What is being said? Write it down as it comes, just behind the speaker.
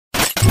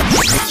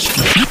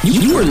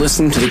You are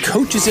listening to the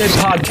Coach's Ed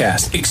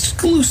podcast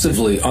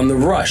exclusively on the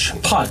Rush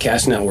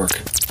Podcast Network.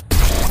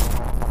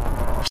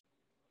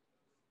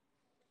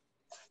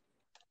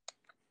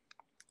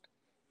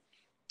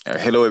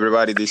 Hello,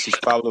 everybody. This is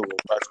Pablo with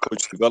Rush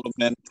Coach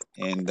Development,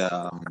 and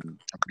I'm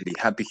really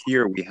happy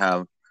here. We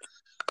have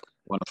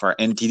one of our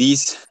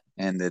NTDs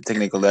and the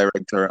technical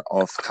director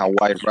of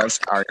Hawaii Rush,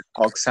 Arian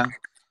Hoxha.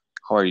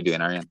 How are you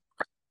doing, Arian?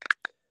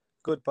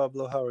 Good,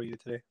 Pablo. How are you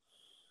today?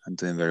 I'm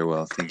doing very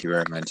well. Thank you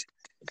very much.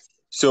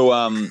 So,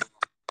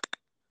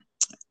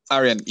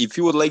 Arian, if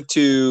you would like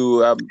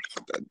to,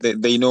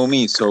 they know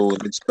me, so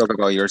let's talk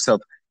about yourself.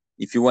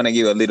 If you want to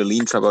give a little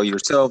intro about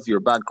yourself, your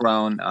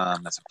background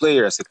as a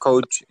player, as a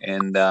coach,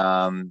 and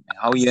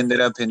how you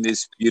ended up in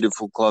this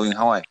beautiful club in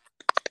Hawaii.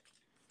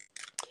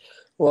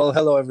 Well,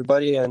 hello,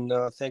 everybody, and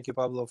thank you,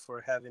 Pablo,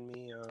 for having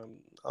me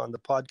on the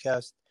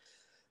podcast.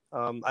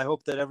 I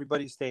hope that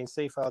everybody's staying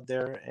safe out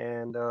there,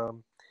 and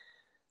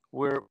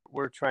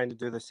we're trying to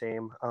do the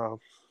same.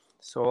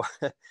 So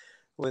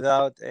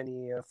without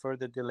any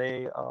further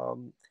delay,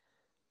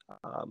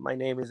 my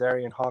name is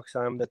Arian Hoxha.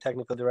 I'm the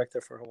technical director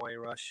for Hawaii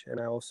Rush, and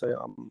I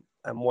also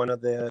am one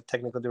of the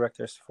technical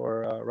directors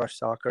for Rush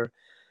Soccer.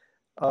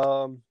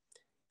 A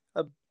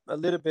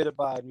little bit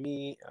about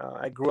me.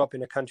 I grew up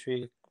in a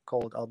country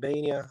called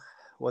Albania,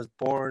 was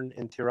born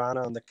in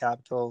Tirana, on the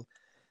capital,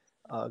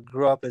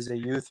 grew up as a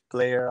youth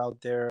player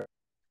out there.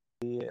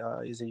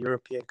 Is a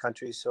European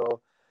country,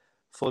 so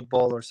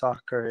football or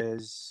soccer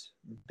is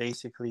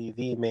basically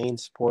the main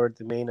sport,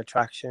 the main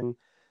attraction.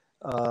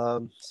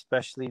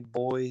 Especially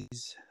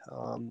boys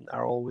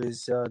are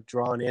always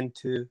drawn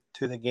into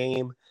the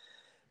game.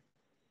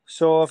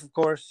 So, of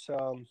course,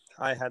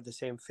 I had the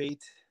same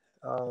fate.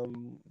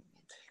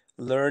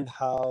 Learned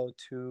how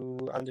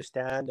to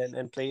understand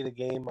and play the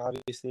game,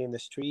 obviously, in the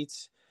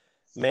streets.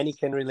 Many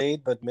can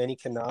relate, but many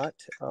cannot.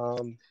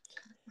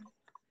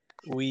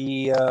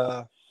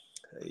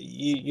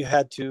 You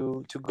had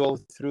to go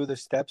through the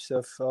steps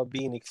of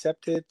being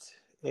accepted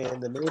in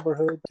the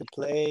neighborhood to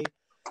play.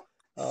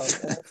 And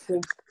I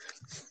think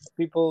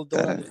people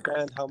don't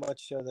understand how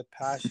much the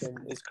passion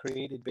is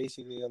created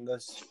basically on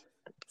those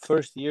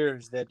first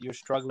years that you're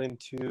struggling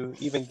to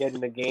even get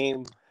in a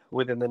game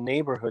within the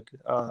neighborhood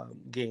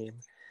game.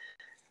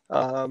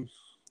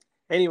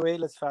 Anyway,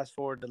 let's fast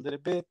forward a little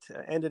bit.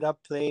 I ended up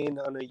playing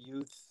on a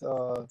youth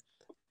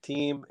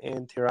team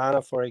in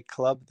Tirana for a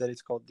club that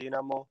is called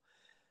Dinamo.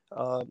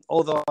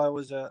 Although I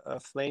was a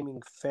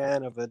flaming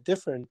fan of a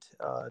different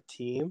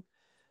team,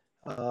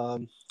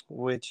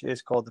 which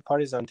is called the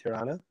Partizan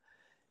Tirana.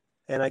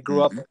 And I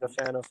grew up as a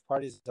fan of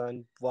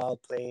Partizan while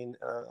playing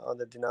on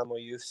the Dinamo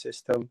youth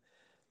system.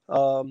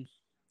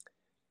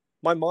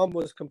 My mom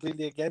was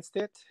completely against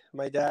it.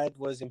 My dad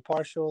was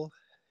impartial.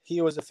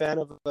 He was a fan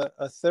of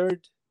a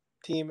third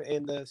team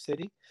in the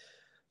city,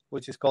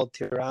 which is called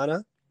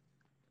Tirana.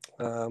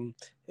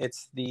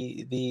 It's the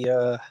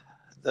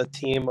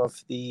team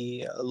of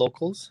the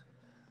locals,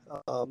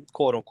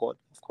 quote unquote,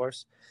 of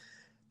course.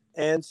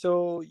 And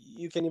so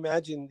you can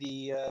imagine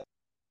the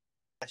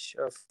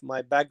of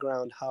my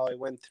background, how I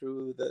went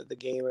through the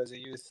game as a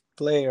youth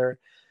player,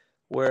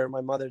 where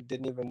my mother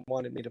didn't even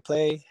wanted me to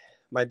play.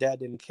 My dad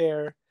didn't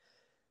care.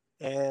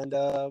 And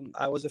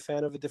I was a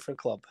fan of a different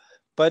club.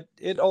 But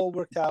it all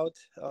worked out.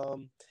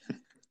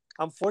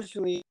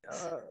 Unfortunately,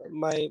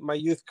 my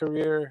youth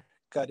career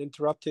got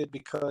interrupted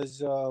because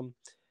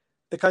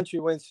the country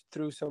went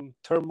through some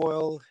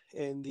turmoil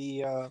in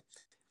the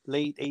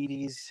late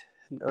 80s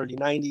and early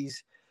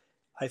 90s.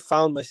 I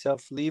found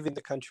myself leaving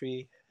the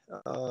country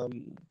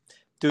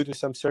due to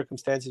some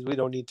circumstances we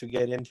don't need to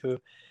get into.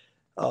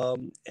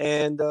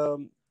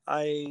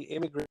 I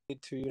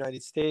immigrated to the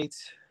United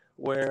States,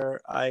 where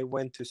I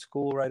went to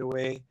school right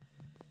away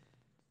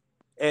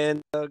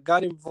and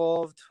got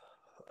involved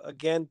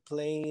again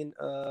playing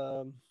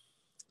on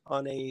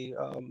a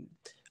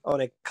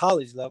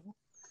college level.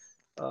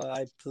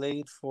 I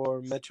played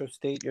for Metro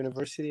State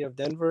University of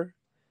Denver,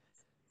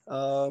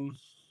 and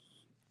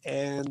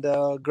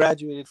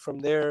graduated from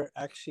there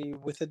actually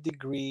with a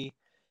degree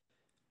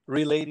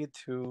related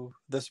to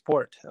the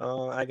sport.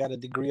 I got a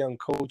degree on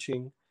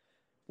coaching,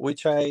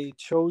 which I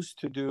chose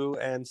to do.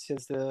 And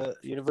since the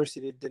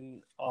university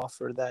didn't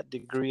offer that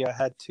degree, I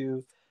had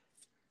to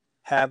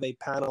have a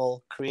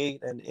panel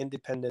create an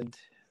independent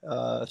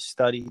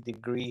study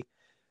degree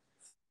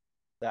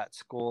for that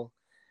school.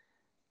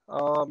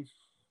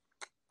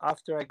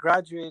 After I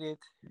graduated,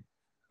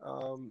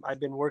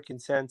 I've been working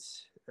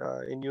since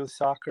in youth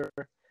soccer.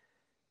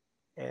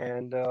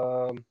 And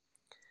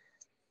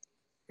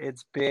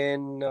it's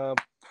been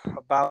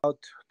about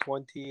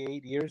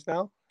 28 years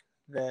now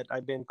that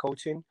I've been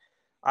coaching.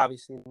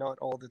 Obviously, not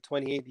all the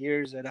 28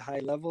 years at a high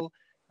level.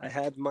 I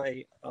had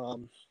my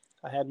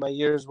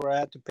years where I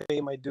had to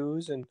pay my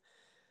dues and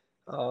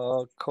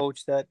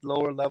coach at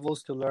lower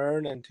levels to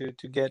learn and to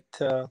get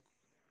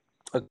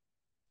what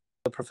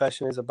the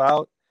profession is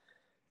about.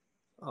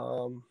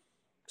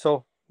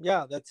 So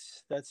yeah,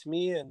 that's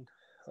me, and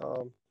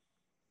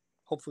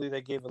hopefully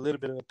they gave a little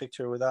bit of a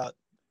picture without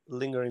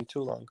lingering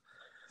too long.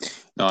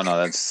 No,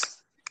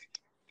 that's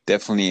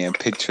definitely a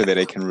picture that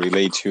I can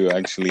relate to.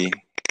 Actually,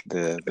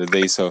 the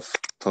days of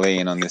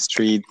playing on the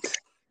street,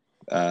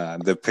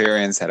 the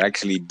parents that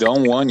actually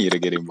don't want you to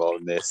get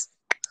involved in this,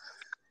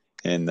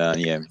 and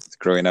yeah,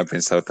 growing up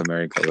in South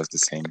America was the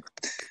same.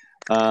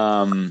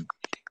 Um,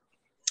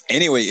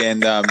 anyway,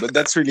 and but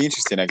that's really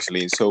interesting,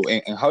 actually. So,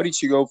 and how did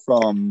you go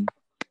from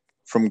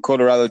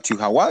Colorado to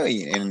Hawaii,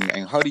 and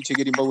how did you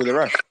get involved with the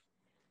Rush?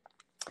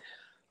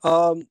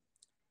 Um,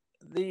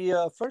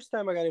 the first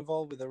time I got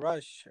involved with the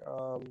Rush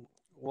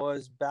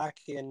was back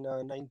in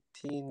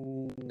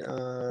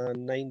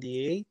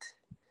 1998.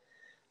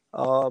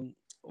 Um,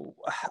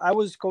 I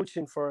was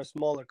coaching for a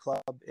smaller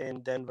club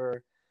in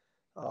Denver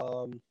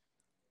um,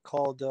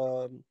 called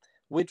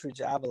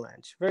Whitridge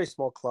Avalanche, very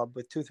small club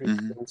with two, three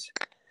Mm-hmm. teams.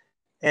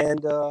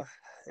 And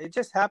it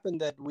just happened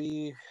that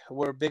we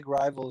were big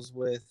rivals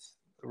with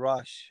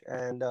Rush,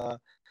 and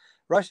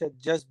Rush had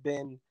just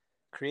been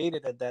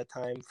created at that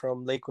time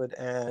from Lakewood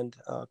and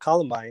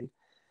Columbine,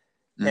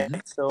 and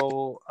Mm-hmm.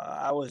 so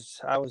I was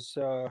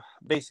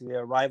basically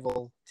a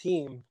rival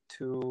team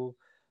to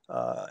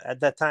at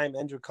that time.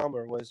 Andrew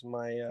Comer was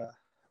my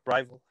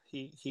rival.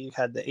 He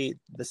had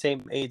the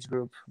same age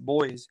group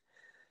boys.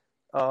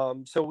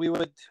 So we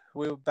would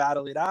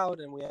battle it out,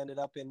 and we ended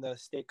up in the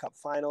state cup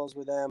finals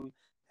with them.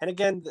 And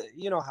again,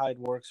 you know how it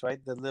works, right?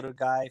 The little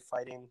guy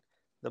fighting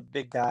the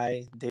big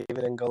guy,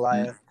 David and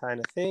Goliath kind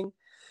of thing.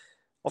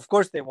 Of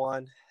course, they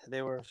won.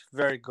 They were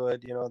very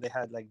good. You know, they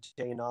had like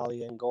Jay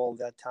Nolly and goal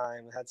that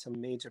time. They had some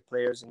major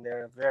players in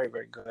there, very,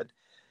 very good.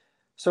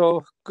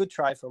 So good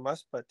try from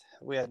us, but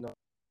we had no.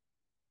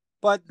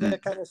 But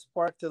that kind of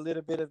sparked a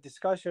little bit of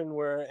discussion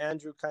where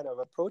Andrew kind of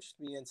approached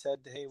me and said,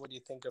 "Hey, what do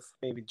you think of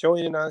maybe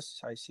joining us?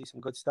 I see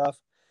some good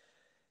stuff."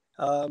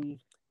 Um,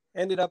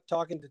 Ended up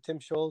talking to Tim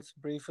Schultz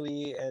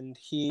briefly, and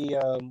he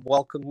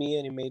welcomed me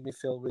and he made me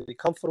feel really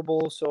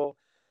comfortable. So,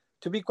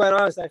 to be quite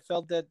honest, I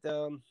felt that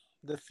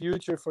the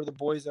future for the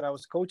boys that I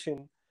was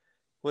coaching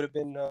would have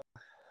been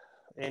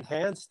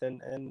enhanced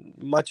and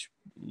much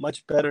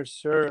better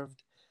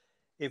served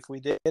if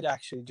we did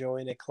actually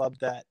join a club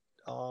that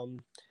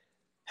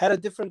had a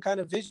different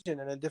kind of vision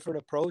and a different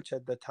approach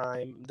at the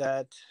time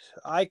that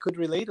I could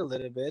relate a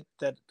little bit.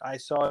 That I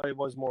saw it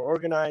was more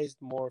organized,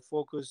 more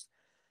focused,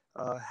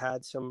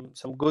 had some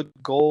good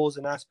goals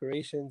and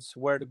aspirations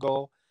where to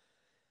go,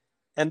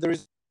 and there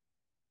is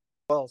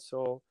well.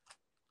 So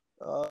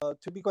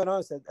to be quite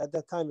honest, at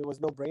that time, it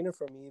was no brainer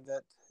for me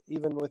that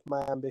even with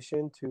my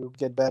ambition to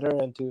get better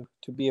and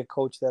to be a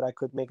coach that I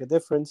could make a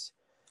difference,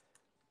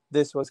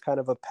 this was kind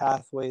of a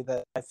pathway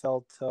that I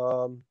felt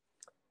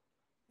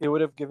it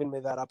would have given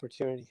me that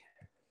opportunity.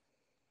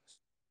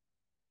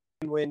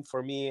 Win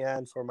for me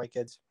and for my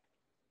kids.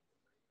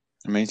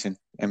 Amazing,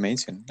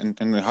 amazing.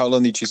 And how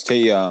long did you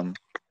stay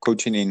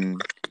coaching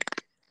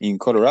in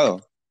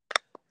Colorado?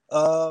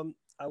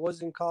 I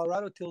was in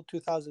Colorado till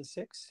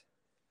 2006.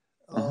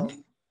 Uh-huh.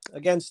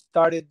 Again,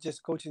 started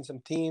just coaching some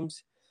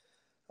teams.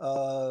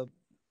 Uh,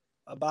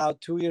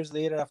 about 2 years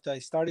later, after I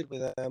started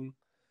with them,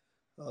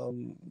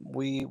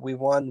 we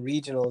won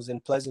regionals in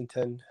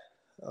Pleasanton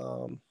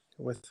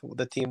with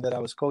the team that I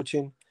was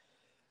coaching.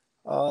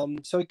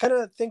 So it kind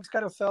of things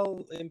kind of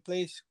fell in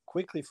place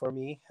quickly for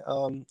me.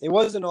 It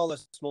wasn't all a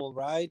small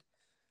ride.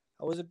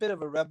 I was a bit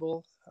of a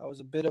rebel. I was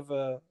a bit of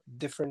a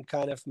different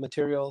kind of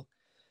material,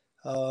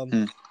 um,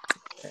 Hmm.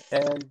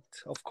 and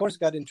of course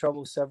got in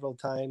trouble several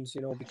times.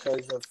 You know,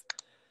 because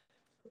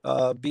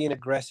of being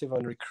aggressive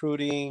on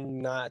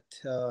recruiting, not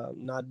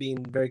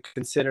being very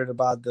considerate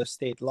about the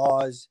state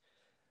laws.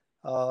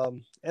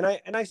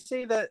 And I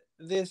say that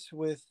this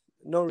with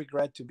no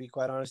regret, to be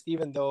quite honest.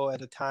 Even though at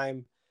the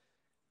time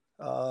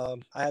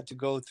I had to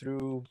go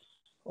through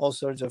all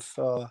sorts of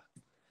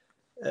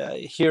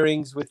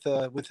hearings with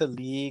the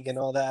league and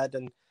all that,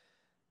 and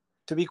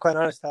to be quite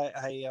honest,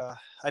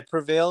 I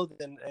prevailed,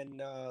 and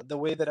the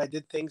way that I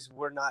did things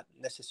were not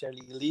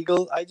necessarily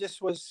illegal. I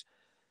just was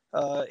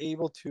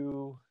able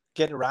to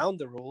get around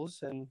the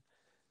rules, and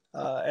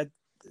at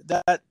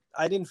that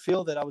I didn't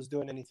feel that I was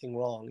doing anything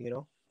wrong. You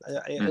know,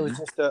 it was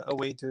Mm-hmm. just a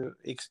way to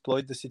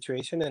exploit the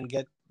situation and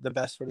get the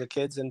best for the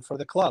kids and for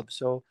the club.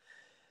 So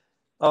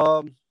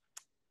um,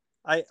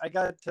 I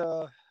got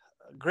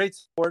great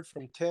support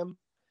from Tim,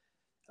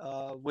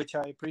 which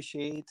I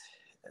appreciate.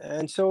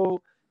 And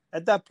so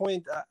at that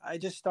point, I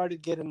just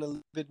started getting a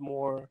little bit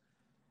more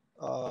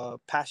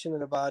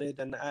passionate about it,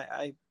 and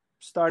I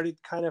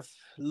started kind of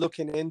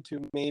looking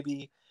into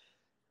maybe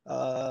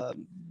uh,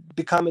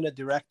 becoming a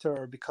director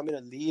or becoming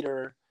a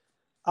leader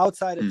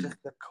outside of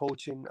just the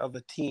coaching of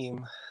a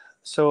team.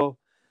 So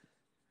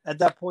at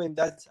that point,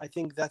 I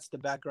think that's the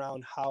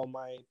background how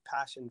my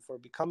passion for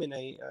becoming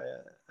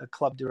a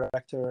club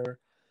director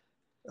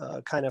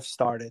kind of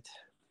started.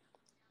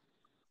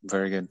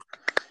 Very good.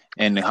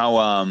 And how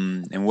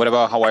and what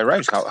about Hawaii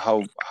Rice?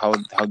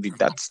 How did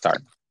that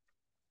start?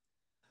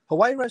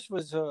 Hawaii Rush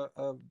was a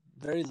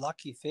very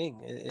lucky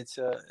thing.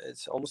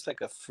 It's almost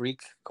like a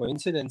freak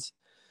coincidence.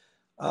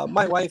 My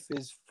Mm-hmm. wife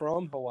is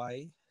from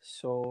Hawaii,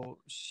 So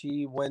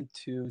she went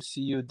to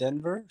CU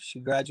Denver. She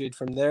graduated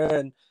from there,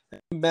 and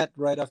we met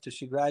right after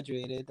she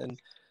graduated. And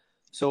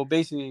so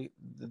basically,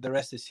 the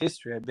rest is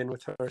history. I've been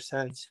with her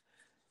since,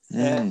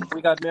 and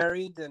we got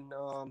married. And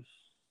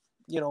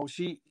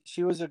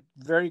she was a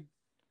very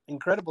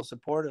incredible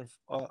supporter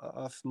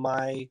of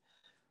my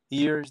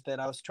years that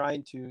I was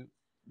trying to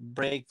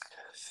break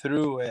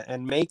through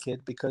and make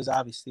it, because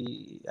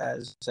obviously,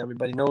 as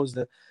everybody knows,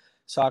 the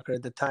soccer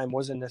at the time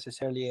wasn't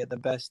necessarily the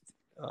best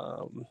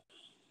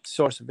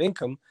source of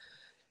income.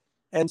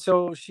 And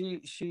so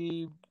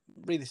she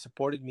really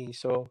supported me.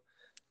 So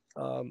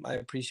I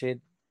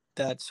appreciate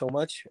that so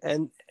much.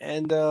 And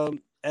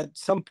at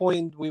some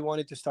point we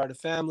wanted to start a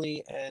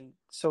family, and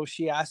so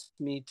she asked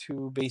me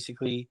to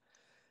basically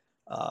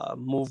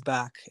move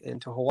back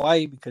into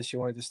Hawaii because she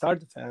wanted to start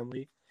the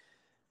family.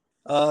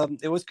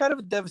 It was kind of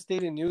a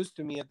devastating news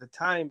to me at the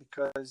time,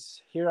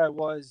 because here I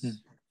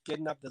was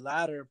getting up the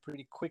ladder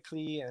pretty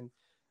quickly, and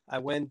I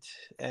went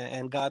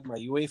and got my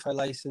UEFA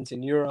license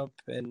in Europe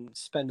and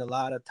spent a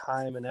lot of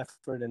time and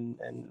effort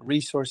and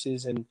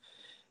resources, and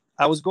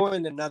I was going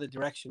in another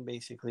direction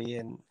basically.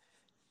 And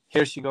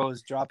here she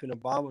goes dropping a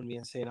bomb on me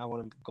and saying I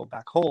want to go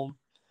back home.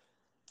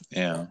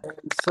 Yeah.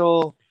 And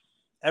so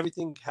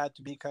everything had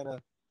to be kind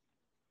of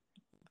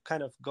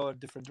go a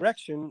different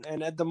direction.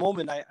 And at the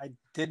moment, I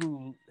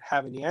didn't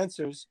have any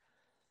answers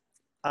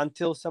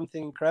until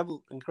something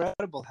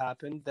incredible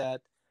happened,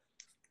 that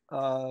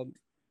uh,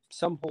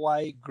 some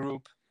Hawaii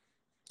group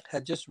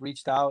had just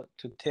reached out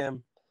to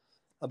Tim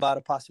about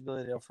a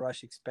possibility of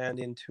Rush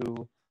expanding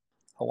to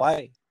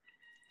Hawaii.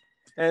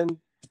 And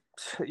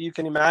you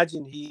can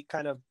imagine he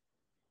kind of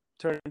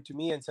turned to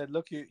me and said,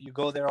 look, you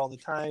go there all the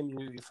time.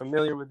 You're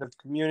familiar with the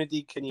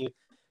community. Can you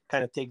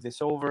kind of take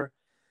this over?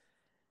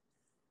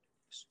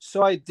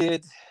 So I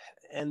did.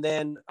 And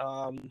then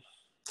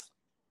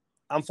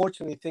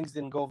unfortunately, things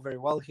didn't go very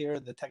well here.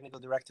 The technical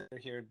director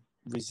here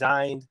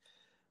resigned.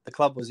 The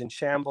club was in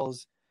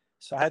shambles.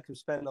 So I had to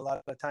spend a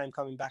lot of time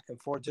coming back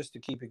and forth just to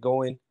keep it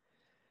going.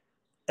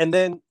 And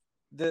then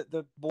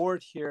the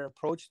board here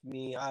approached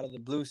me out of the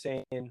blue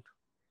saying,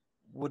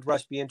 would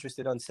Rush be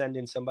interested on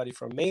sending somebody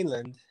from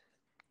mainland?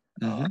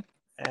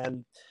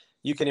 And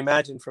you can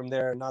imagine from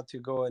there, not to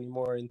go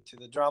anymore into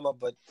the drama,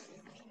 but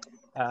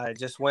I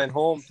just went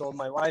home, told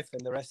my wife,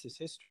 and the rest is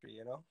history,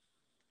 Oh,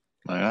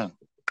 yeah.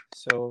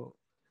 So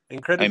I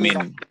incredibly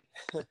mean,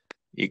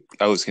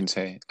 I was gonna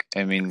say.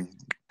 I mean,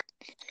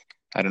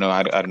 I don't know.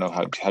 I don't know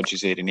how to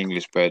say it in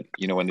English, but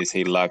when they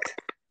say luck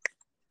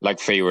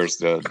favors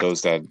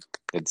those that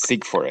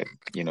seek for it,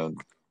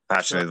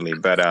 passionately.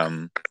 But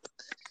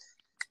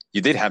you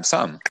did have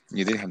some.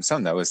 You did have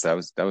some. That was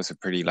a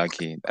pretty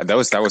lucky. That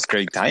was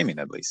great timing,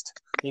 at least.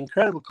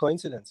 Incredible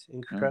coincidence.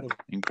 Incredible.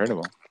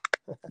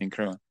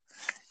 Incredible.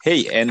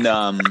 Hey, and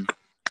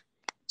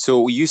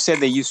so you said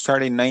that you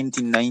started in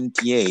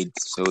 1998.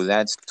 So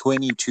that's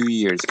 22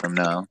 years from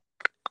now.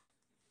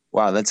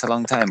 Wow, that's a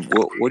long time.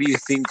 What do you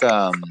think?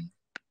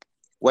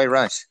 Why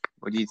Rush?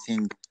 What do you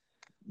think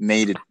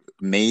made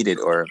it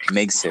or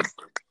makes it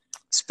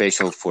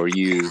special for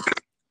you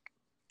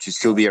to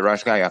still be a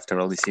Rush guy after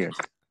all these years?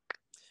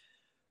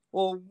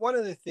 Well, one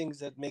of the things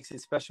that makes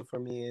it special for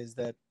me is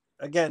that,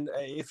 again,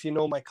 if you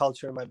know my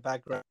culture, my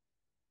background,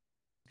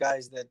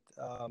 guys, that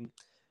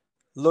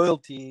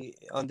loyalty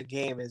on the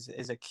game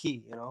is a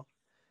key,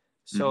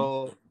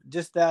 So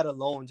just that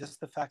alone, just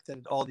the fact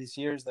that all these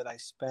years that I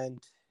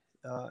spent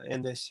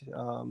in this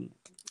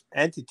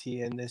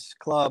entity, in this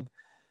club,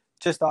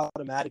 just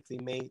automatically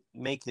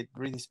make it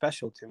really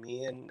special to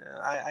me. And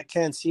I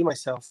can't see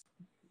myself,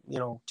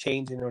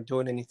 changing or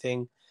doing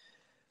anything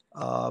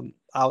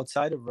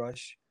outside of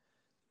Rush.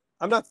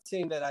 I'm not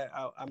saying that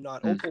I'm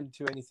not open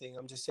to anything.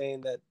 I'm just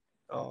saying that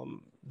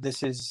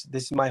this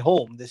is my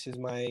home. This is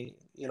my,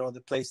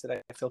 the place that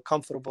I feel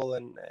comfortable,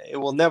 and it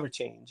will never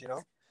change,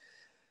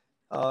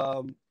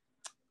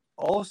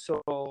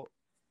 Also,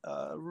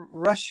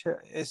 Rush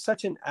is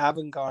such an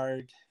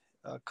avant-garde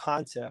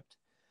concept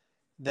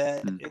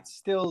that it's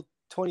still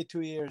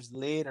 22 years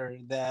later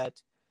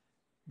that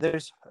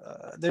there's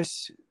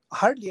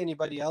hardly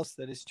anybody else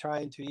that is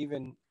trying to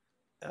even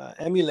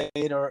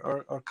emulate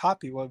or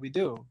copy what we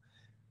do,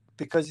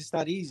 because it's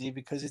not easy,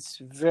 because it's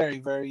very,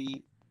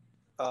 very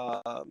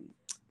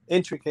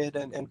intricate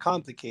and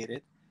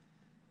complicated.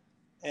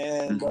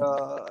 And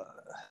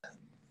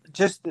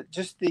just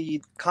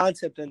the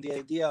concept and the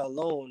idea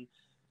alone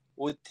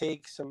would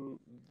take some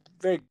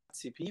very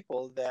gutsy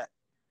people that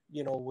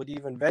would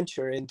even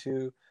venture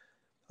into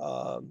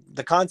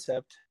the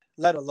concept,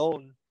 let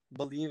alone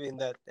believing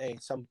that, hey,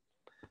 some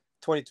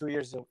 22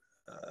 years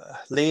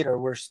later,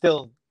 we're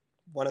still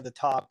one of the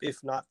top,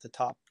 if not the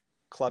top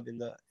club in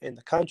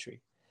the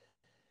country.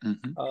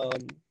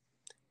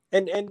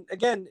 And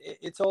again,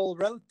 it's all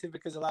relative,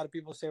 because a lot of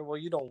people say, well,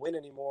 you don't win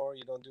anymore,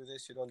 you don't do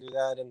this, you don't do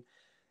that, and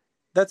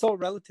that's all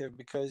relative,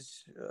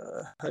 because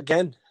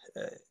again,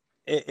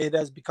 it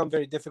has become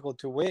very difficult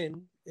to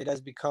win. It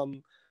has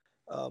become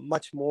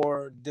much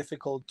more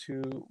difficult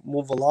to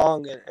move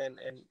along and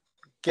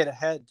get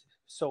ahead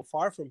so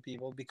far from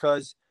people,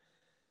 because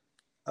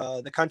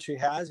the country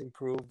has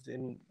improved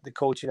in the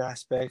coaching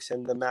aspects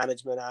and the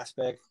management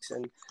aspects,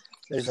 and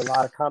there's a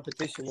lot of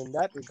competition in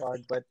that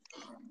regard. But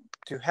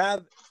to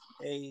have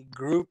a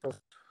group of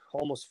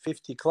almost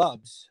 50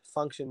 clubs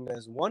function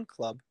as one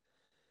club,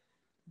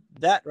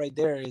 that right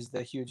there is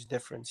the huge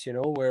difference,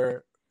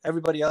 where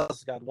everybody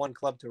else got one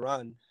club to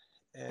run,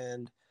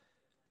 and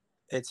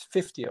it's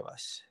 50 of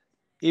us.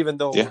 Even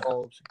though we Yeah,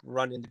 all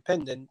run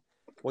independent,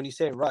 when you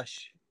say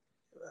rush,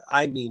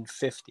 I mean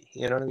 50.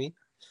 You know what I mean?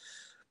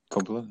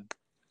 completely,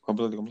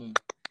 completely.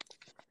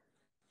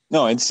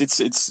 No,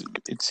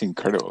 it's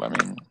incredible. I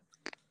mean,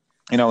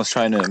 I was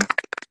trying to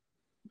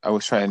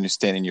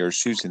understand in your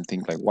shoes and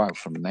think like, wow,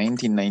 from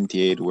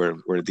 1998,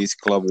 where this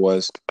club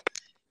was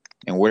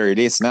and where it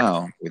is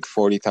now with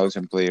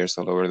 40,000 players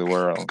all over the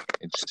world,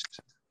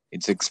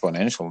 it's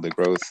exponential. The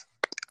growth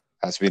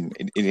has been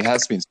it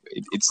has been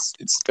it's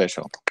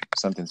special.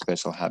 Something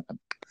special happened,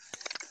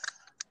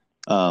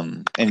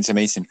 and it's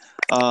amazing.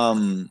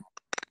 And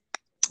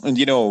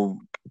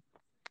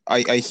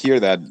I hear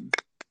that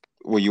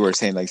what you were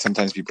saying. Like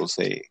sometimes people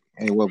say,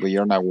 "Hey, well, but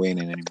you're not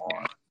winning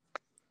anymore,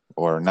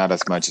 or not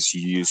as much as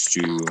you used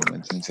to,"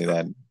 and things like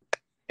that.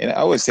 And I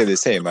always say the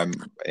same.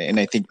 And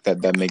I think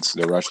that makes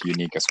the Rush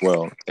unique as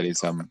well. That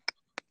is,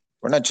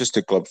 we're not just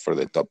a club for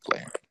the top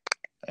player,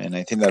 and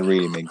I think that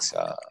really makes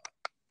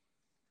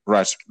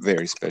Rush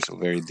very special,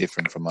 very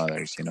different from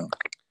others.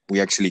 We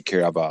actually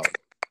care about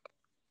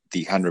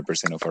the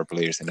 100% of our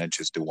players, and not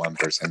just the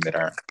 1% that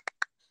are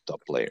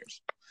top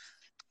players.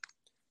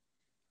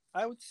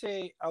 I would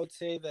say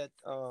that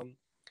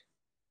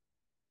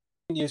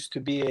used to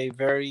be a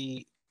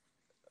very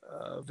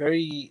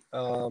very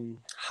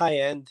high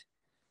end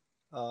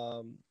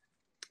um,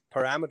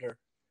 parameter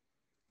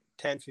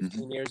 10, Mm-hmm.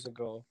 15 years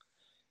ago,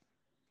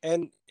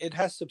 and it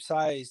has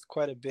subsided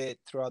quite a bit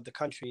throughout the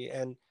country,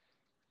 and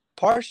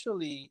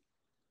partially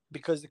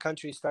because the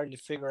country is starting to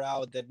figure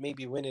out that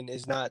maybe winning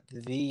is not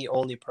the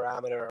only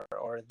parameter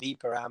or the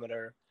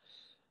parameter.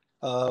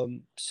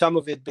 Some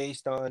of it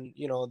based on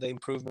the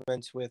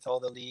improvements with all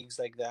the leagues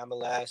like the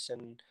MLS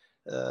and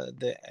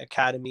the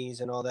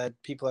academies and all that.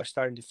 People are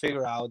starting to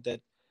figure out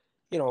that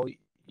you know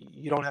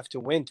you don't have to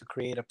win to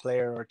create a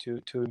player or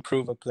to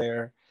improve a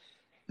player.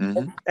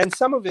 Mm-hmm. And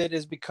some of it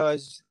is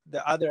because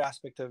the other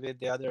aspect of it,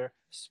 the other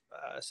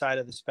side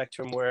of the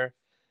spectrum, where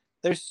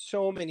there's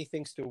so many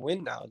things to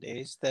win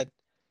nowadays that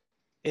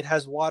it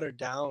has watered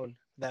down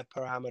that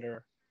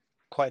parameter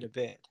quite a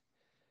bit.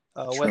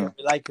 Whether Sure.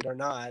 we like it or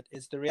not,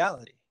 it's the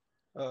reality.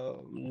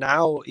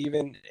 Now,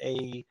 even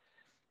a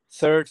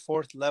third,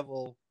 fourth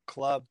level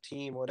club,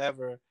 team,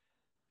 whatever,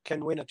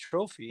 can win a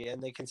trophy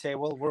and they can say,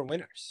 well, we're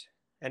winners.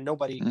 And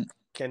nobody Mm.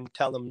 can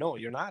tell them, no,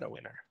 you're not a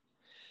winner.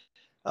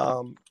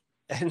 Um,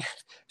 and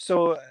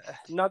so,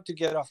 not to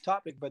get off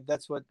topic, but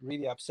that's what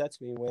really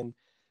upsets me when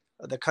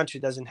the country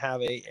doesn't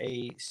have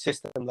a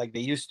system like they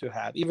used to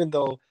have, even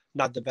though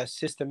not the best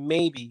system,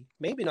 maybe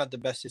not the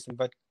best system,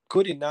 but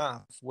good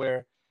enough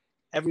where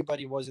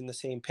everybody was in the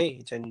same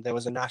page and there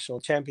was a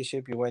national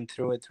championship. You went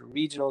through it through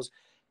regionals,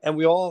 and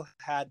we all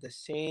had the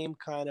same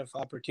kind of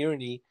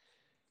opportunity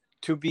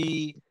to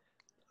be,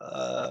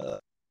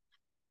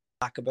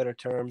 lack of better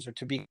terms, or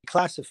to be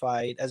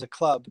classified as a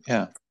club,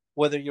 Yeah.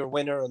 whether you're a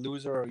winner or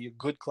loser, or you're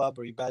good club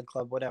or you bad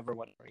club, whatever,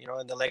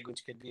 and the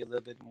language could be a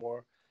little bit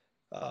more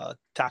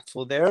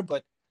tactful there.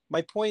 But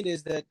my point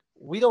is that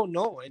we don't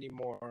know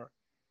anymore,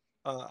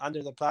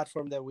 under the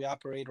platform that we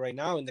operate right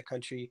now in the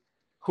country,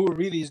 who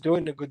really is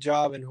doing a good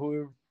job and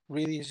who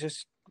really is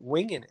just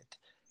winging it,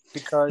 No,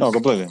 because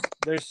completely.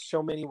 there's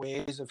so many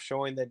ways of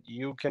showing that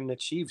you can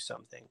achieve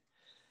something. And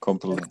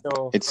Completely.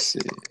 so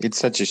It's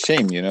such a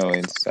shame,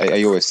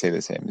 I always say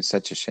the same. It's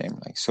such a shame.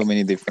 Like so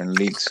many different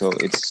leagues, so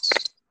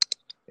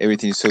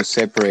everything's so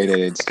separated.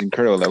 It's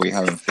incredible that we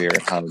haven't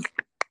figured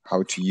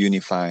how to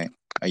unify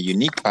a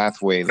unique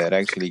pathway that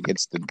actually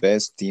gets the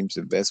best teams,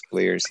 the best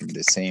players in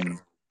the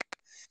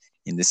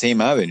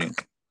same avenue.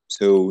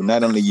 So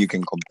not only you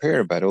can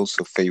compare, but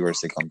also favors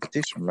the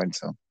competition, right?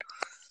 So,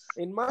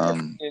 in my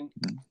um, opinion,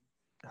 mm,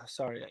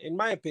 sorry, in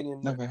my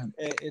opinion, no, go ahead.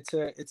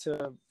 it's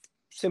a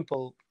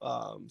simple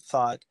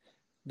thought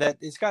that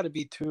it's got to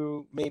be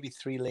two, maybe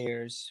three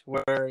layers,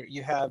 where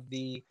you have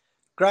the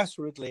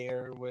grassroots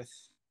layer with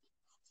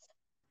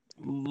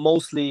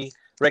mostly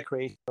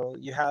recreational.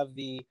 You have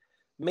the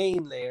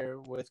main layer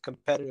with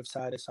competitive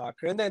side of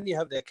soccer, and then you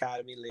have the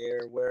academy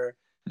layer where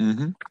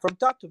Mm-hmm. from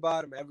top to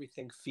bottom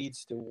everything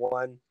feeds to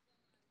one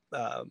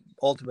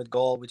ultimate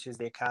goal, which is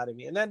the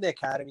academy, and then the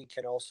academy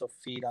can also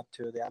feed up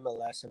to the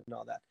MLS and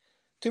all that.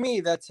 To me,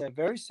 that's a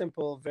very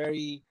simple,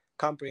 very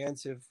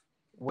comprehensive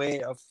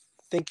way of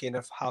thinking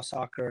of how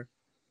soccer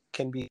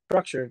can be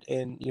structured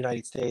in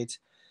United States.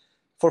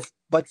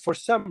 But for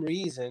some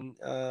reason,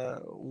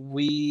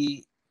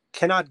 we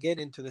cannot get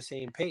into the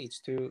same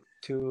page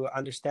to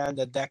understand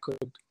that that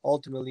could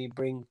ultimately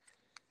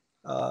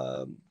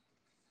um,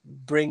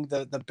 bring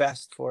the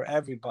best for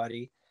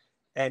everybody.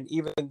 And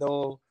even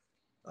though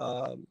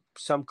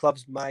some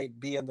clubs might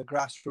be in the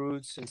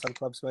grassroots and some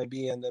clubs might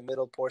be in the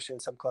middle portion,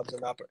 some clubs are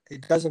not,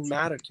 it doesn't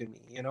matter to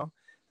me.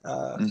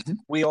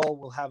 We all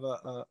will have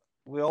a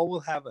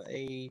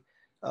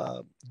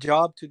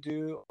job to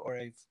do, or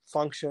a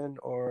function,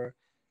 or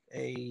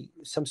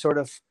some sort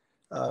of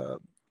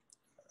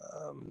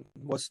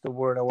what's the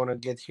word I want to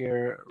get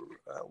here?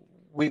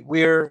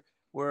 We're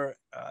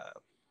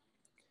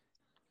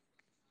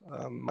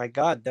my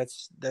God,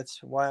 that's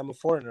why I'm a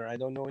foreigner. I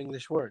don't know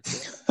English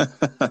words.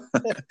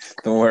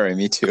 Don't worry,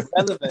 me too.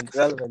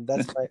 Relevant.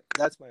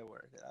 That's my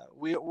word.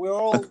 We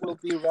all will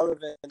be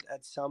relevant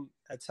at some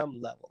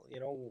level,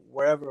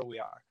 wherever we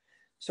are.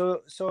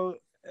 So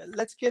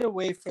let's get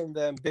away from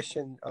the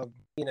ambition of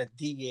being a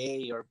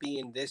DA or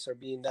being this or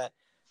being that.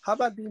 How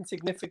about being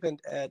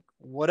significant at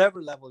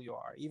whatever level you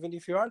are, even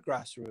if you are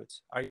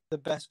grassroots? Are you the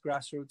best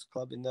grassroots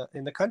club in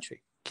the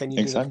country? Can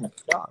you do the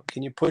best job?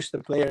 Can you push the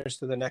players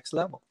to the next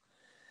level?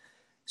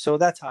 So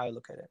that's how I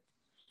look at it.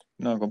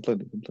 No,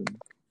 completely.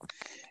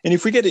 And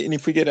if we get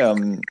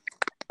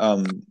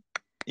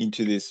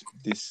into this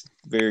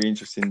very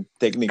interesting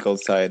technical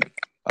side,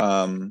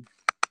 after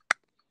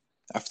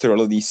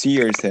all of these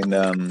years, and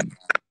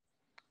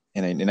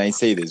I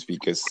say this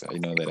because I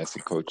know that as a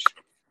coach,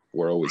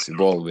 we're always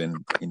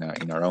evolving in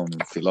our own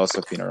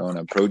philosophy, in our own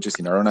approaches,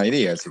 in our own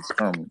ideas. It's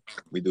normal.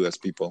 We do as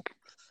people.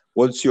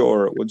 What's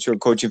your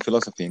coaching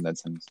philosophy in that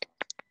sense?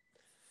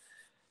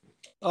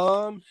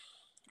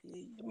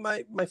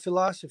 My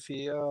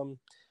philosophy,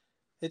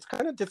 it's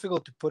kind of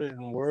difficult to put it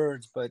in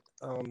words, but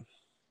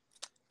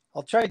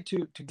I'll try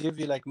to give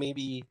you like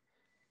maybe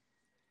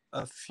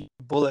a few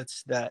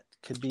bullets that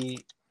could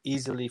be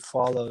easily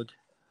followed.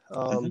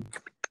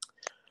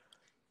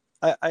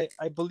 I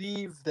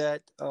believe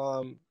that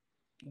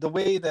the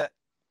way that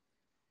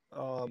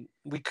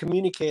we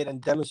communicate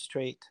and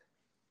demonstrate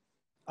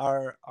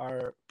our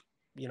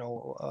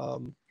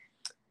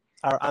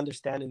our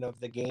understanding of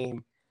the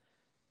game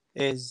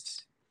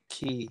is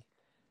key.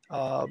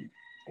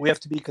 We have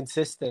to be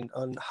consistent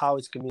on how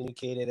it's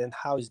communicated and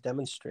how it's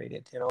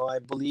demonstrated. I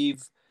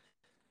believe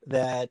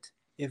that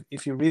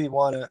if you really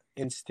want to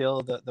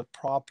instill the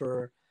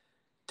proper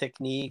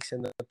techniques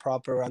and the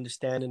proper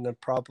understanding, the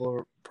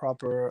proper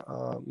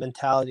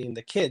mentality in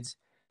the kids,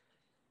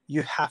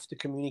 you have to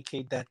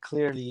communicate that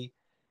clearly,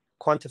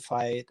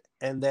 quantify it,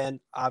 and then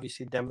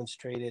obviously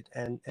demonstrate it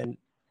and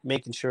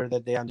making sure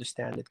that they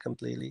understand it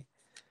completely.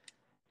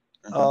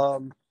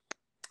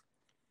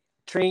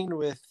 Train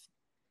with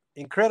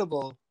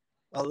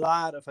a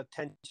lot of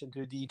attention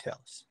to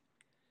details.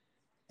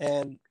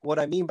 And what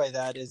I mean by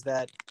that is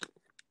that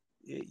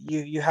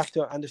you have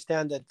to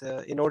understand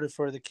that in order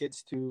for the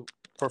kids to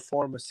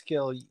perform a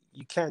skill,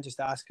 you can't just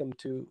ask them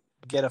to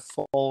get a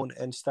phone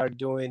and start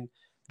doing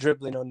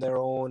dribbling on their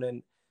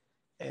own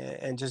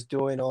and just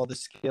doing all the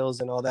skills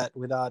and all that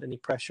without any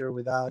pressure,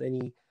 without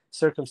any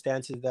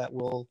circumstances that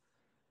will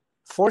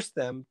force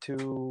them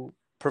to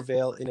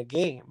prevail in a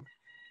game.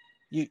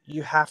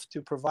 You have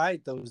to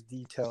provide those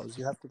details.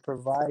 You have to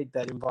provide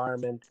that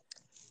environment,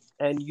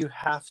 and you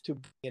have to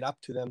bring it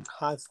up to them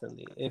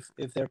constantly.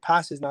 If their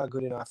pass is not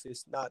good enough,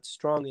 it's not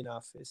strong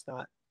enough, it's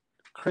not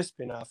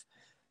crisp enough,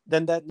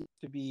 then that needs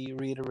to be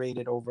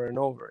reiterated over and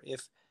over.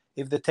 If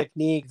the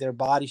technique, their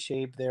body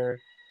shape, their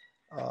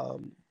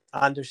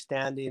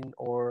understanding,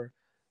 or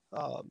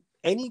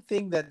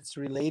anything that's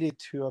related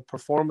to a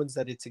performance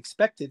that it's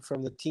expected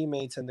from the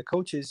teammates and the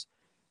coaches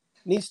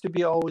needs to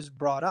be always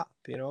brought up.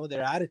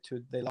 Their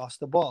attitude, they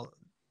lost the ball.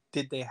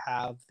 Did they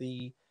have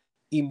the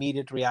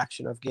immediate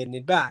reaction of getting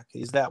it back?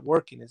 Is that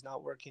working? Is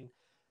not working?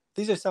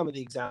 These are some of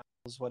the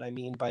examples, what I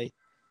mean by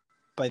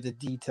the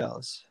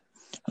details.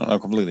 No,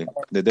 completely.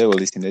 The devil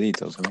is in the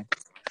details, right?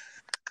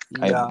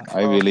 Yeah.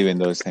 I believe in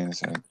those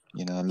things. Right?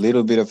 A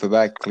little bit of a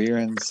back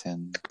clearance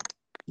and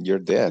you're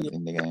dead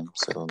in the game.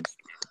 So,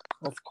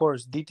 of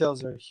course,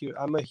 details are huge.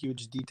 I'm a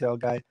huge detail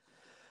guy.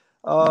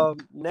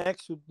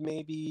 Next would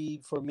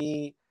maybe for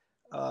me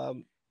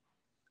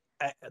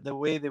the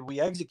way that we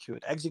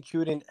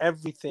executing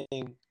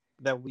everything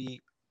that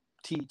we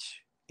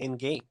teach in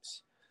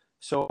games.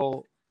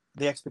 So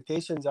the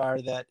expectations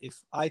are that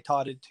if I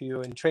taught it to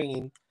you in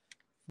training,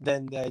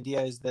 then the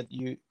idea is that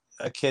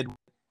a kid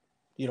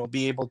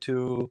be able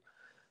to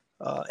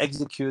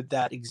execute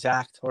that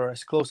exact or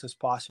as close as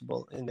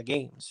possible in the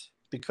games,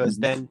 because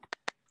then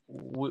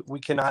we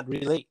cannot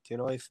relate,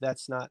 if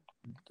that's not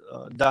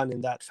done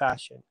in that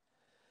fashion.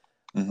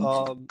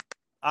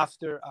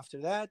 After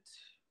that,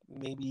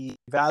 maybe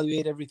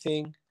evaluate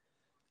everything.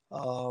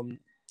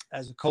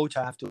 As a coach,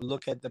 I have to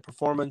look at the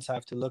performance. I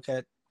have to look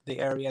at the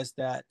areas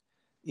that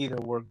either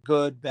were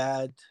good,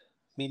 bad,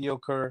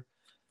 mediocre,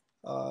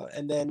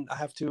 and then I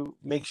have to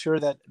make sure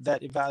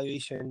that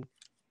evaluation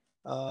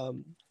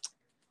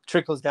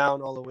trickles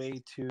down all the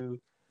way to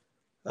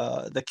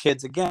the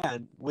kids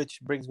again,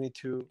 which brings me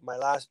to my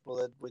last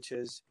bullet, which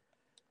is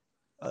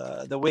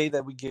the way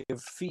that we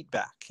give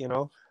feedback,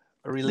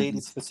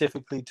 related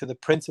specifically to the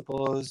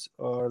principles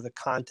or the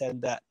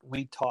content that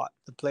we taught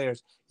the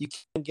players. You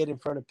can't get in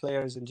front of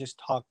players and just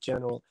talk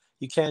general.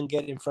 You can't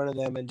get in front of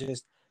them and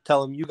just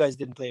tell them, you guys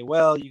didn't play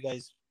well. You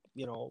guys,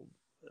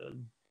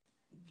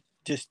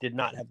 just did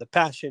not have the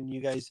passion.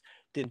 You guys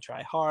didn't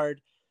try hard.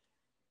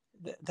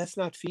 that's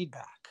not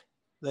feedback.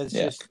 That's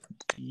Yeah. just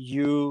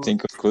you. It's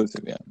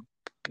inconclusive.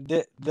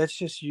 Yeah. That's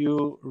just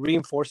you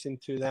reinforcing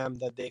to them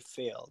that they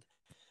failed.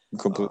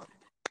 Completely.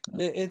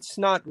 It's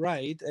not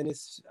right, and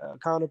it's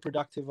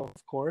counterproductive,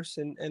 of course,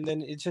 and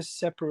then it just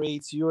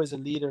separates you as a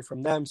leader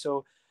from them.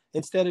 So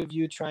instead of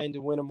you trying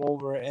to win them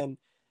over, and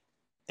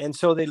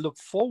so they look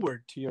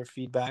forward to your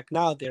feedback,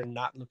 now they're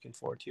not looking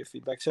forward to your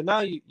feedback. So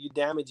now you're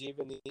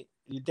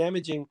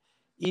damaging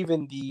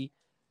even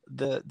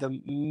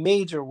the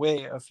major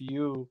way of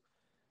you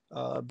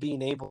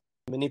being able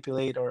to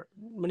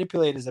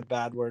manipulate is a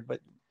bad word,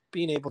 but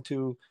being able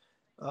to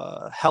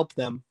help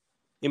them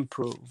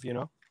improve,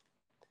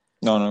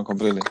 No,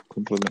 completely.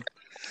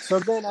 So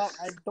then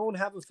I don't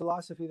have a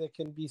philosophy that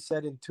can be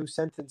said in 2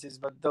 sentences,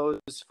 but those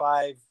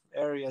 5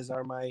 areas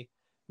are my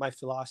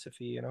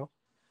philosophy,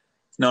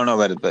 No,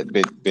 but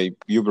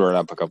you brought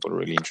up a couple of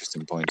really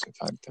interesting points. In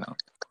fact,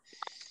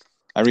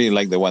 I really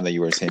like the one that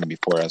you were saying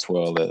before as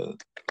well. The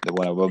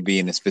one about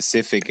being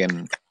specific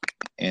and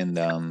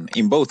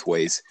in both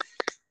ways,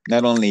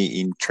 not only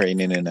in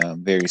training in a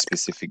very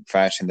specific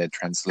fashion that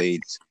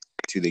translates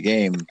to the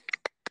game,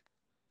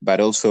 but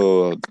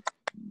also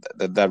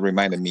that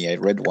reminded me. I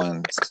read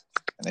once,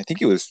 and I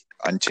think it was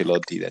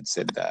Ancelotti that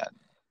said that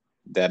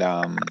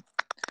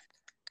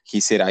he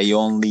said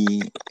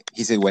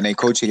when I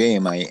coach a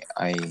game, I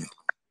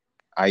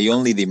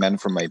only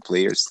demand from my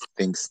players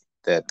things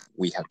that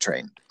we have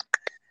trained.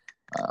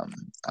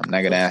 I'm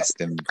not gonna ask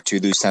them to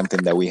do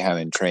something that we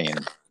haven't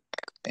trained,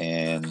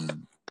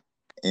 and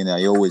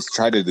I always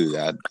try to do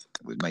that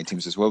with my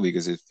teams as well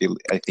because I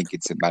think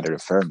it's a matter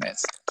of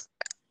fairness.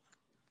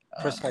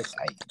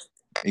 Precisely.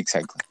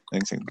 Exactly.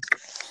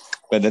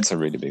 But that's a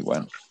really big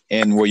one.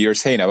 And what you're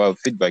saying about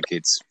feedback,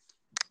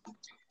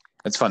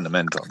 that's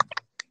fundamental.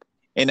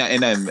 I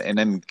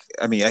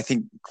mean, I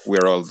think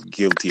we're all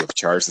guilty of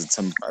chars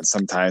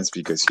sometimes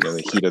because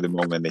the heat of the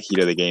moment, the heat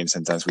of the game.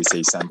 Sometimes we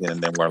say something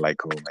and then we're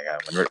like, oh my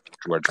god, when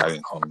we're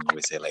driving home,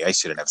 we say like, I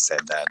shouldn't have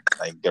said that.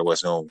 Like there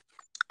was no,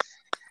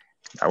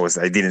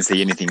 I didn't say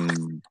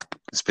anything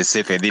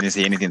specific. I didn't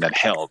say anything that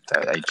helped.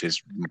 I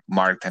just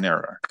marked an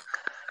error,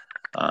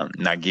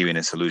 not giving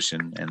a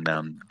solution. And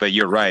but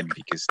you're right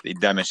because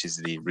it damages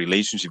the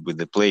relationship with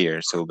the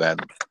player so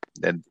bad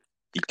that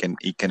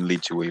it can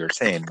lead to what you're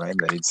saying, right?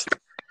 That it's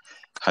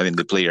having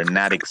the player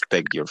not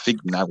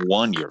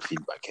want your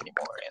feedback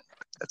anymore, and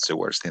that's the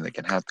worst thing that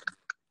can happen.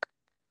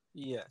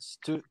 Yes,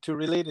 to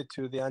relate it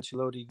to the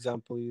Ancelotti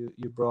example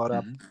you brought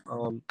up,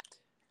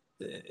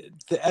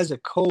 as a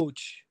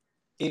coach,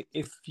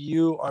 if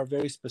you are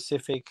very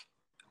specific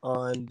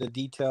on the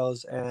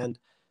details and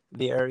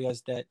the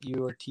areas that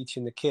you are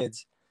teaching the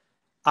kids,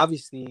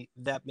 obviously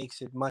that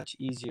makes it much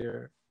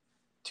easier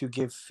to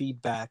give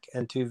feedback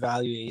and to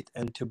evaluate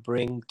and to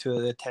bring to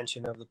the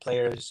attention of the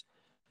players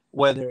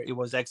whether it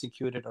was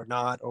executed or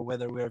not, or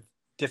whether we have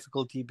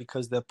difficulty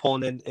because the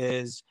opponent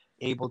is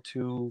able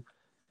to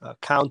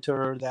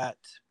counter that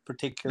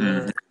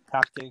particular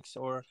tactics,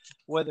 or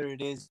whether it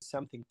is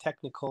something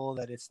technical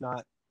that it's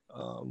not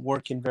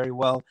working very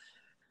well.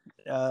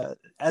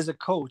 As a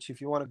coach, if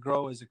you want to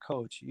grow as a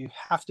coach, you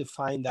have to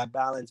find that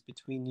balance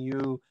between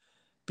you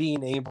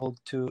being able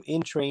to,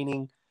 in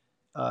training,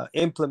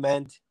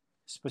 implement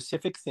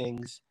specific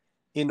things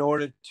in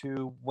order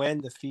to,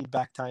 when the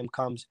feedback time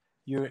comes,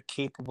 you're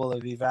capable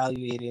of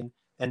evaluating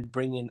and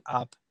bringing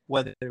up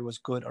whether it was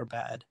good or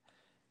bad.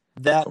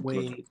 That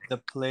way, the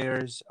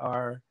players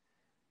are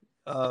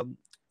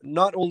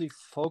not only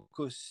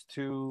focused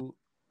to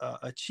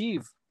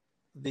achieve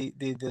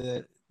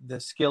the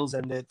skills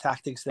and the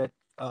tactics that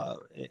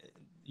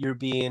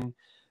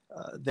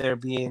they're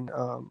being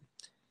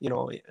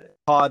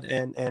taught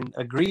and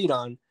agreed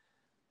on,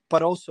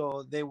 but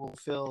also they will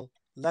feel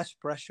less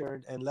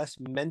pressured and less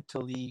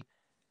mentally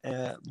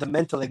the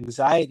mental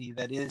anxiety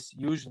that is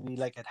usually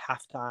like at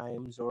half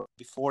times or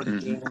before the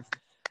game,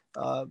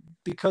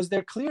 because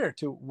they're clear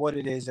to what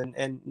it is,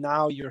 and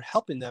now you're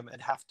helping them at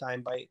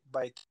halftime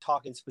by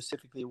talking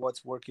specifically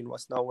what's working,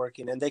 what's not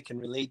working, and they can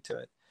relate to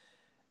it.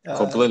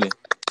 Completely.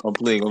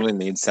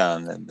 It's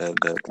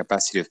the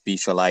capacity of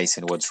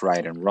visualizing what's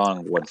right and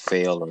wrong, what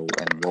failed,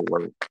 and what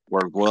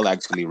worked well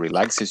actually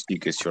relaxes you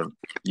because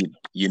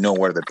you know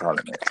where the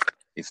problem is,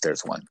 if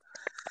there's one.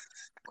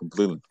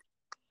 Completely.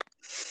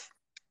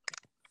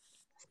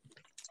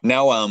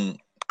 Now,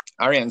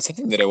 Arian,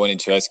 something that I wanted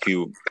to ask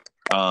you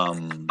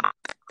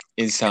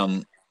is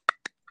how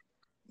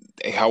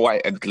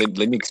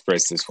let me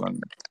express this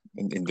one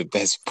in the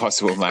best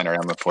possible manner.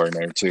 I'm a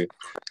foreigner too.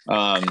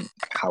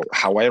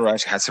 Hawaii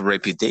Rush has a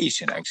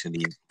reputation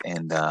actually,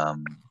 and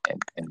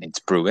it's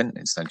proven.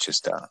 It's not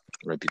just a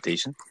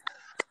reputation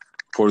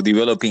for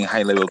developing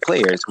high level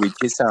players, which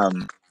is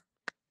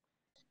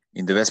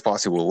in the best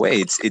possible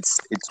way. It's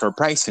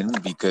surprising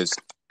because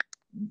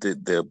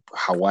the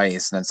Hawaii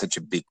is not such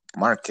a big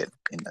market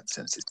in that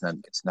sense. It's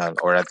not,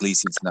 or at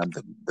least it's not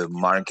the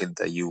market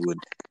that you would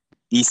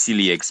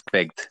easily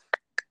expect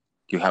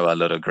to have a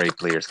lot of great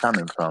players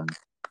coming from.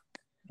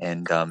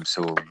 And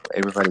so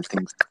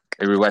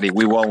everybody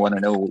we all want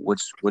to know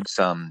what's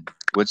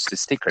What's the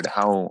secret?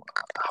 How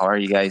are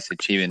you guys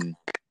achieving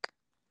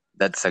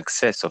that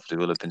success of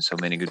developing so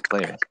many good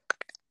players?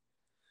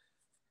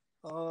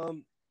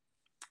 Um,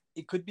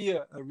 it could be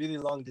a really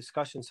long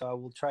discussion, so I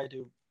will try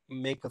to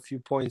make a few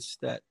points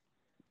that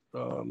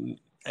um,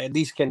 at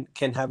least can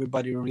have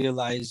everybody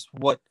realize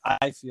what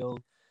I feel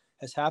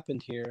has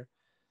happened here.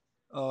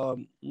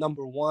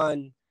 Number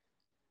one,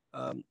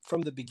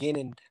 from the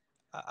beginning,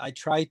 I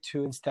tried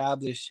to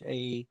establish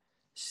a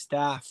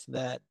staff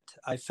that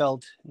I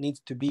felt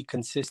needs to be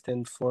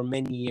consistent for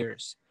many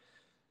years.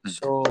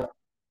 So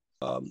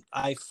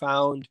I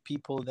found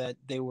people that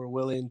they were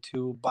willing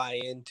to buy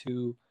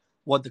into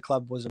what the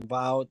club was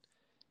about,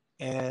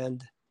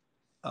 and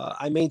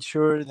I made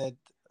sure that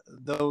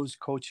those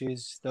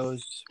coaches,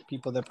 those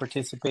people that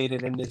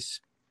participated in this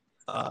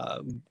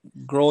uh,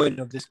 growing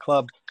of this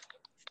club,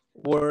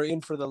 were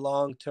in for the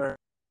long term.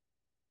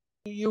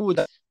 You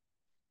would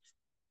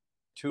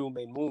two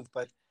may move,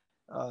 but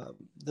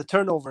the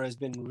turnover has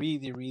been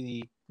really,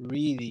 really,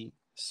 really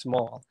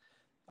small,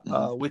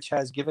 Mm-hmm. which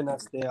has given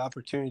us the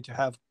opportunity to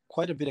have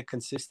quite a bit of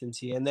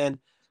consistency, and then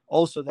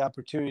also the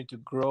opportunity to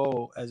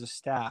grow as a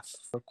staff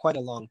for quite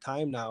a long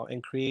time now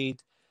and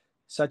create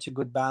such a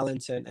good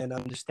balance and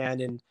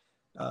understanding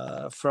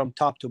from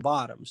top to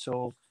bottom.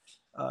 So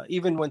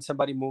even when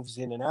somebody moves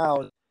in and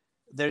out,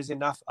 there's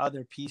enough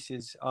other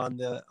pieces on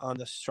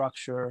the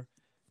structure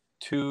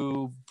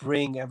to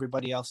bring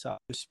everybody else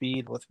up to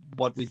speed with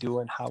what we do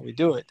and how we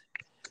do it.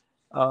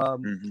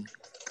 Um, Mm-hmm.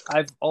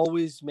 I've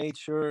always made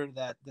sure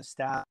that the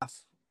staff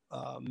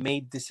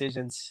made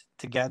decisions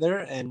together,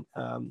 and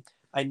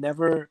I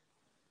never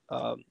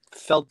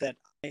felt that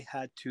I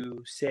had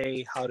to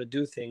say how to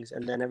do things,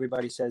 and then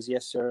everybody says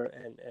yes, sir,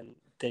 and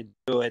they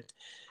do it.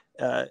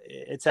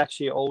 It's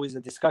actually always a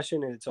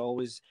discussion, and it's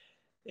always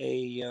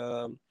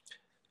a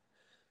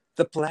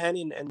the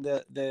planning and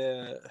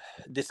the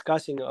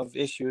discussing of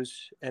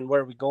issues and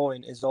where we're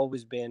going has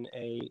always been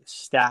a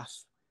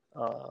staff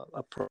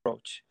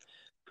approach.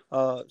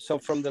 So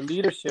from the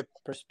leadership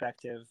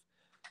perspective,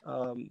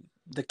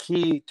 the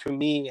key to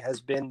me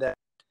has been that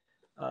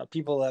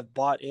people have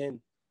bought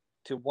in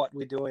to what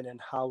we're doing and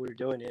how we're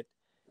doing it.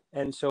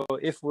 And so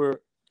if we're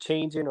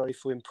changing or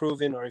if we're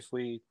improving or if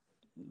we,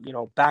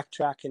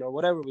 backtracking or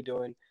whatever we're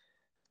doing,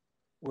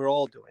 we're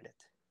all doing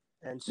it.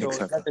 And so it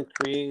Exactly. doesn't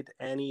create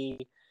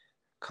any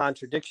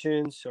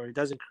contradictions or it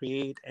doesn't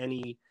create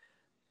any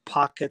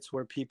pockets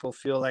where people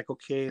feel like,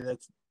 okay,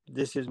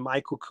 this is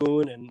my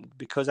cocoon, and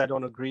because I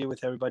don't agree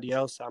with everybody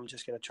else, I'm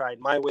just going to try it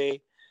my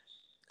way.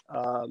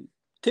 Um,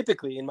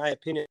 Typically, in my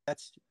opinion,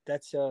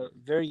 that's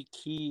very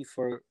key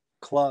for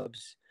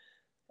clubs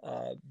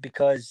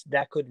because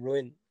that could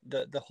ruin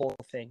the whole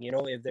thing.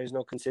 If there's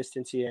no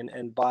consistency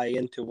and buy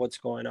into what's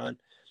going on.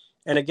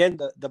 And again,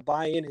 the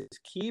buy-in is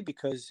key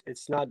because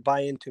it's not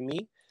buy-in to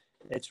me;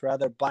 it's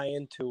rather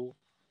buy-in to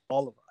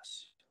all of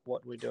us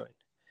what we're doing.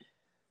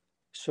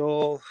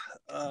 So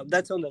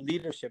that's on the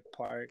leadership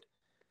part.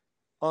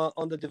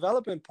 On the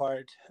development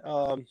part,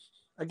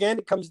 again,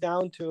 it comes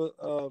down to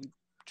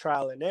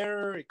trial and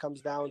error. It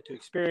comes down to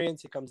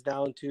experience. It comes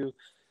down to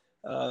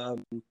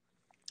um,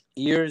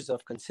 years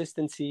of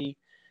consistency.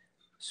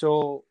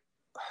 So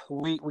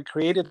we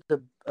created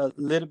a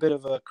little bit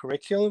of a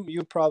curriculum.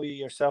 You probably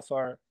yourself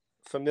are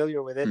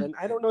familiar with it, Hmm. and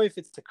I don't know if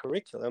it's a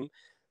curriculum.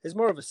 It's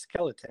more of a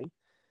skeleton,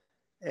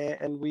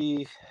 and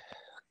we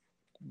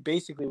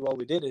basically what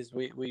we did is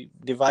we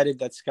divided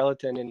that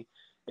skeleton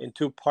in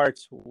two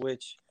parts,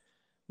 which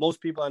most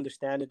people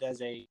understand it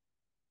as a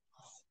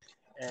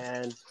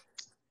and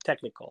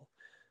technical.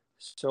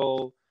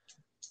 So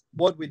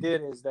what we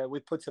did is that we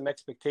put some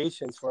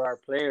expectations for our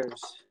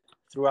players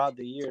throughout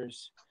the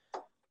years,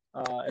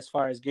 as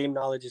far as game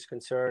knowledge is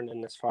concerned,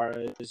 and as far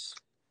as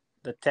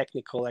the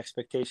technical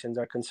expectations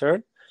are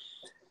concerned.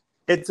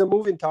 It's a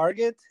moving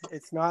target.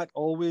 It's not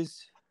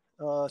always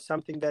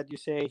something that you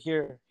say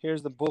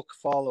here's the book,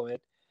 follow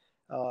it.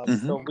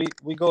 Mm-hmm. So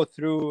we go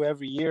through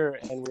every year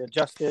and we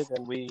adjust it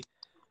and we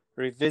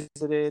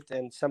revisit it,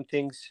 and some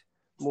things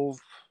move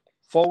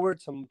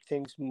forward, some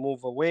things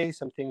move away,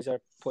 some things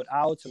are put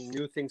out, some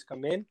new things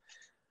come in.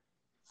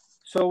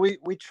 So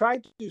we try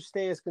to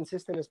stay as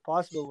consistent as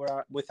possible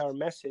with our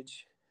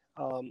message,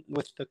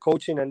 with the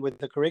coaching and with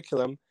the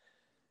curriculum,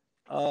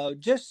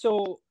 just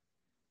so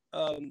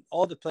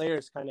all the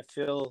players kind of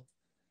feel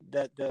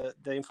that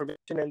the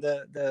information and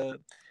the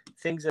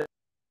things that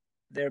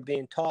they're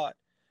being taught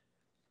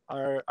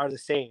are the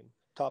same,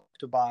 top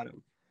to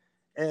bottom.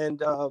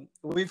 And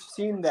we've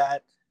seen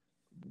that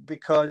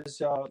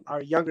because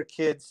our younger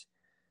kids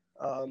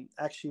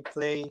actually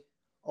play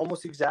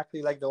almost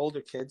exactly like the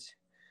older kids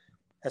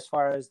as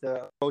far as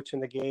the approach in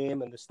the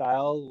game and the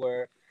style,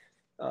 where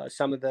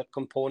some of the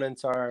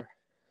components are,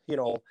 you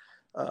know,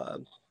 uh,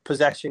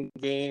 possession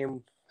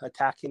game,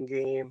 attacking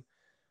game,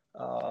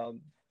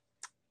 um,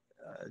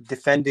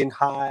 defending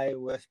high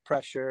with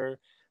pressure,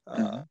 uh,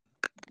 Mm-hmm.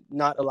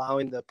 not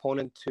allowing the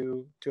opponent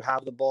to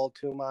have the ball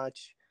too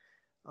much.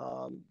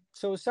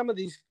 So some of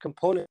these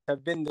components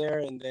have been there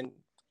and then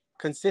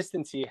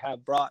consistency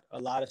have brought a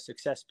lot of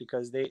success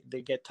because they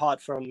get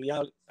taught from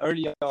young,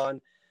 early on.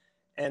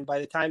 And by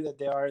the time that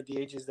they are at the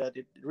ages that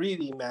it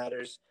really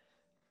matters,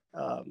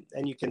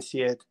 and you can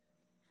see it,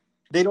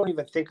 they don't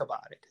even think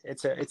about it.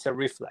 It's a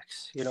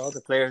reflex.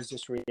 The players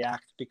just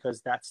react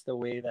because that's the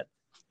way that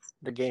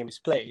the game is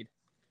played.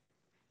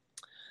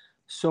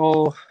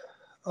 So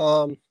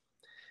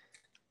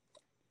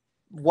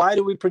why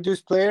do we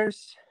produce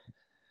players?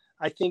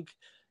 I think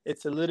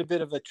it's a little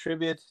bit of a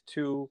tribute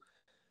to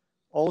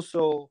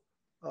also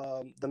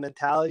the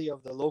mentality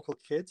of the local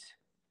kids.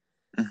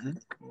 Mm-hmm.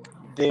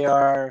 They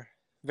are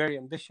very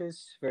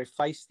ambitious, very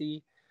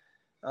feisty.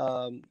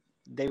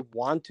 They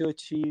want to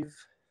achieve.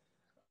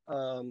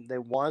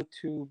 They want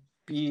to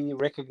be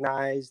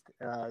recognized.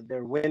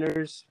 They're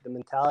winners. The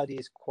mentality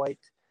is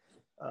quite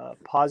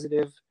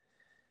positive.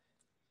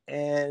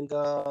 And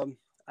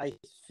I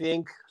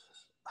think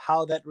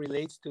how that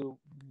relates to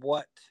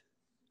what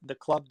the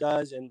club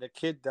does and the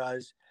kid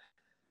does,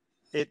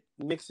 it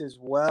mixes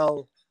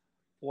well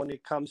when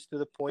it comes to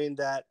the point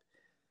that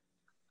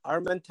our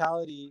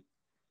mentality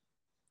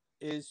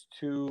is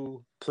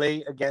to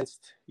play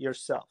against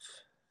yourself.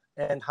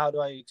 And how do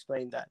I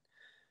explain that?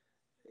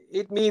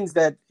 It means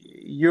that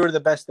you're the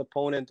best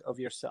opponent of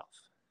yourself.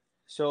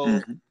 So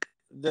Mm-hmm.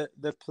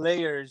 the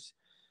players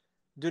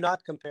do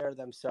not compare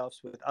themselves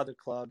with other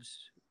clubs,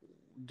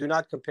 do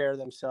not compare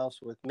themselves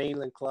with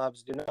mainland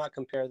clubs, do not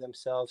compare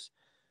themselves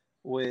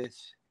with,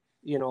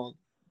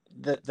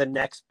 the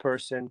next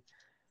person.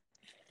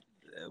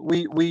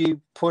 We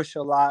push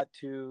a lot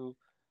to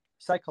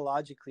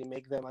psychologically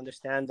make them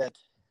understand that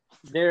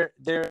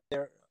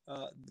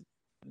uh,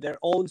 their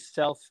own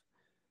self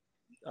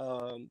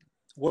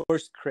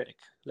worst critic.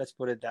 Let's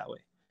put it that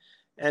way.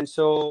 And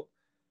so,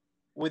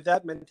 with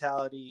that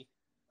mentality,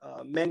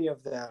 many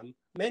of them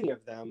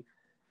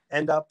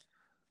end up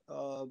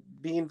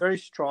being very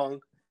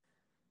strong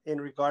in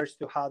regards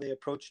to how they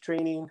approach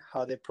training,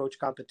 how they approach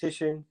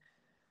competition,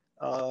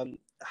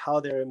 how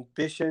their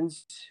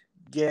ambitions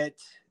get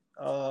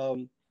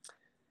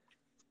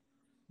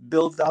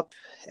built up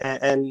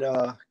and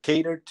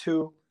catered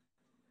to.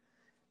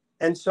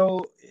 And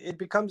so it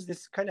becomes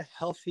this kind of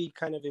healthy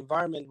kind of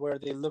environment where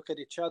they look at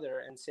each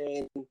other and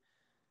saying,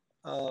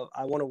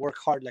 I want to work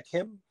hard like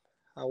him.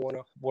 I want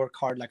to work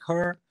hard like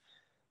her.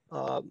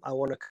 I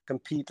want to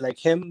compete like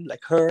him,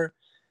 like her.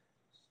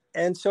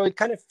 And so it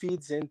kind of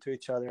feeds into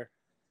each other.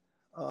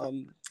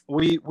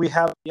 We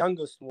have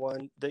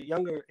the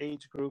younger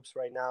age groups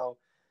right now,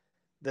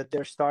 that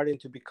they're starting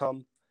to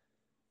become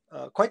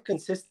quite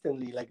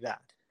consistently like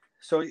that.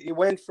 So it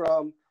went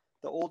from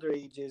the older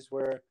ages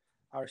where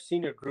our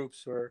senior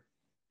groups were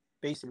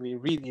basically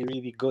really,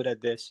 really good at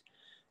this.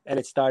 And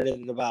it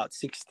started at about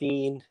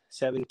 16,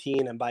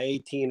 17. And by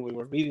 18, we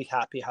were really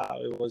happy how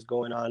it was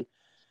going on.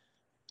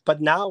 But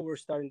now we're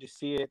starting to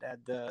see it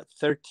at the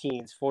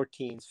 13s,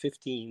 14s,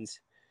 15s,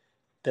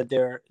 that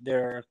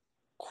they're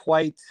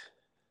quite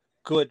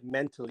good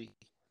mentally.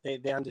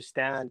 They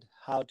understand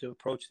how to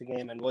approach the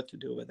game and what to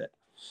do with it,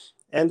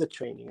 and the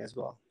training as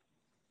well.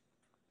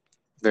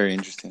 Very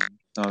interesting.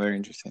 No, very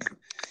interesting.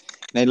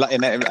 And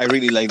I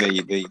really like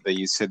that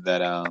you said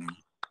that.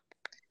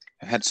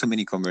 I had so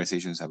many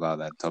conversations about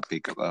that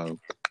topic. About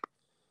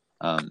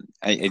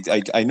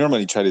I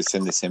normally try to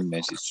send the same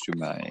message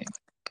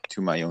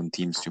to my own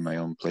teams, to my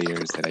own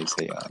players, that I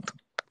say,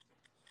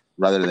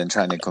 rather than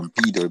trying to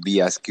compete or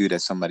be as good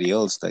as somebody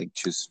else, like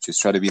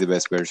just try to be the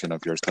best version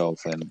of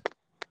yourself,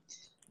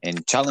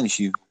 and challenge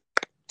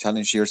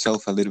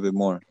yourself a little bit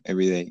more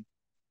every day.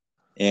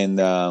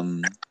 And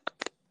I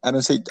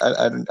don't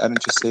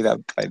just say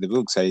that by the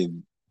books. I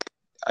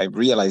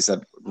realized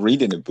that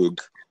reading a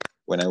book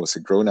when I was a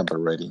grown up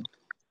already,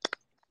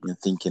 and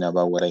thinking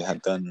about what I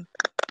had done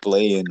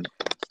playing,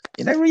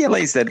 and I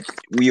realized that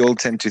we all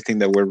tend to think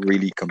that we're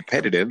really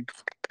competitive,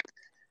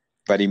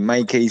 but in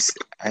my case,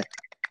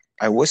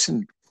 I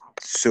wasn't.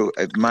 So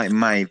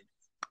my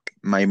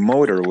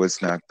motor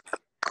was not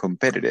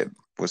competitive.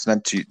 Was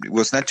not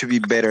to be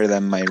better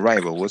than my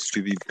rival. Was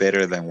to be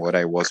better than what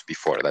I was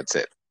before. That's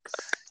it.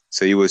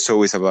 So it was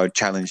always about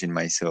challenging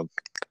myself.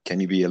 Can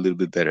you be a little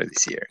bit better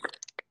this year?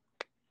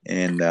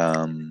 And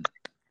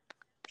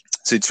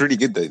so it's really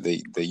good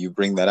that you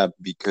bring that up,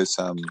 because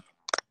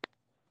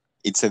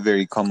it's a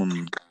very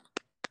common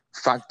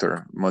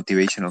factor,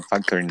 motivational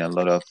factor in a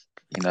lot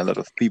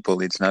of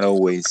people. It's not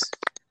always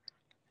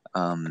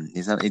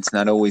it's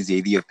not always the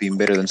idea of being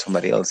better than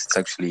somebody else. It's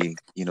actually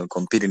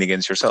competing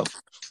against yourself.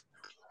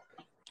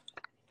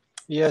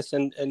 Yes,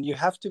 and you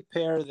have to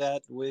pair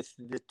that with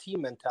the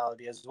team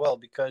mentality as well,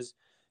 because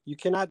you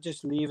cannot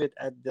just leave it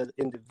at the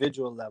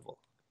individual level.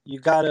 You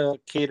gotta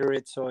cater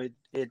it so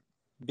it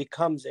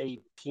becomes a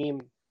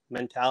team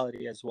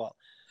mentality as well.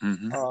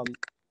 Mm-hmm.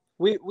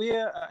 We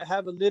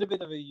have a little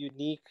bit of a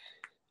unique.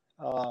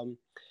 Um,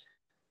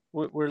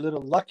 we're a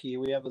little lucky.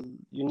 We have a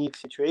unique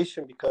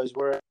situation because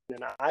we're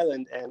in an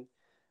island, and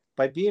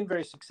by being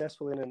very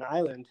successful in an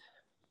island,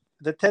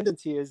 the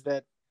tendency is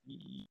that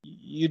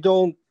you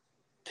don't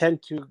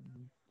tend to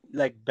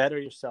like better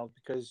yourself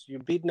because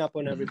you're beating up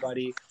on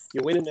everybody,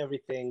 you're winning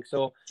everything.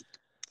 So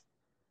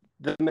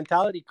the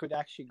mentality could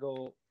actually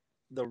go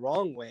the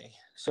wrong way.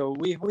 So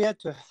we had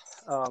to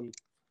be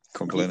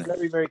Completely.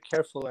 very, very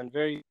careful and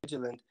very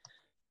vigilant in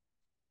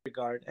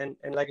regard. And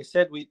like I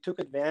said, we took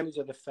advantage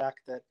of the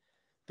fact that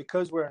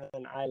because we're on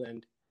an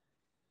island,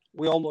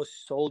 we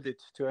almost sold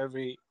it to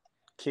every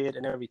kid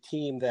and every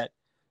team that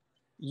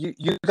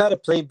you got to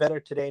play better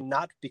today,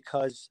 not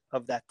because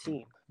of that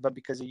team, but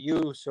because of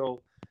you.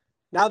 So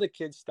now the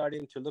kids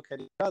starting to look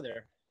at each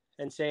other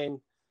and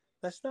saying,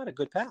 that's not a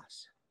good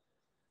pass.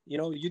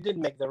 You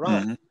didn't make the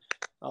run.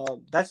 Mm-hmm.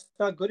 That's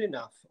not good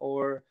enough.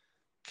 Or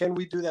can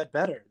we do that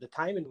better? The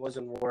timing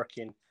wasn't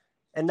working.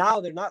 And now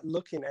they're not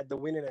looking at the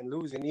winning and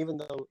losing, even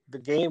though the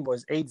game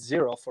was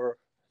 8-0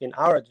 in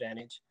our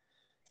advantage.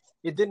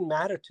 It didn't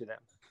matter to them.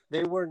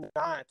 They were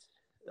not,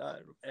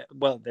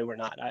 they were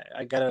not.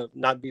 I got to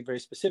not be very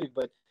specific,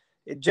 but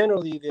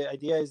generally the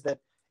idea is that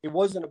it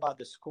wasn't about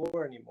the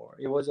score anymore.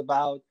 It was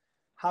about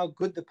how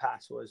good the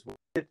pass was.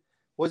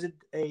 Was it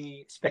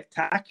a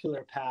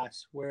spectacular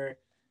pass where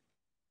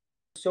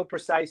so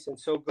precise and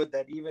so good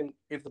that even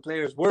if the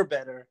players were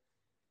better,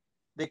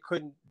 they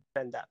couldn't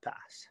defend that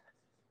pass.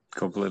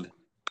 Completely.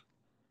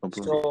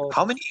 So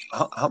How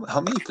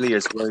many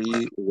players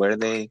were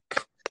they?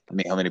 I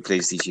mean, how many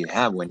players did you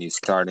have when you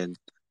started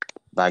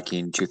back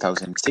in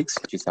 2006,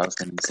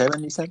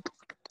 2007, you said?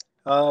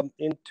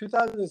 in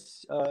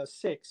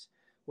 2006,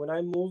 when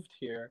I moved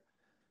here,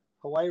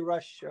 Hawaii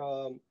Rush,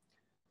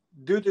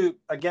 due to,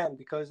 again,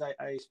 because I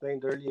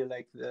explained earlier,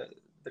 like the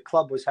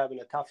club was having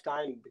a tough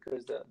time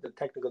because the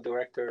technical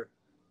director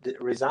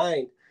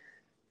resigned.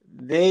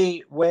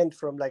 They went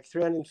from like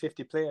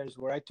 350 players,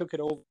 where I took it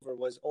over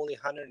was only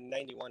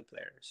 191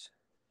 players.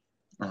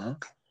 Uh-huh.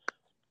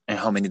 And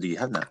how many do you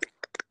have now?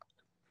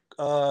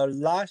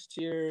 Last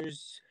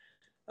year's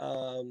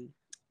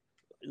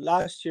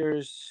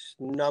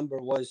number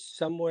was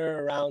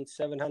somewhere around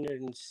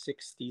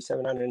 760,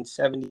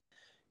 770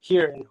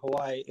 here in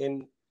Hawaii,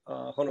 in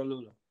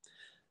Honolulu.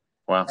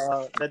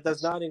 Wow. That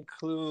does not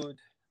include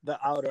the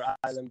outer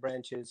island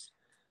branches,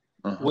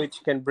 Uh-huh.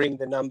 which can bring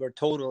the number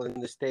total in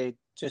the state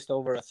just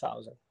over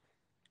 1,000.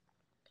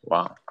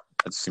 Wow,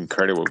 that's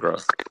incredible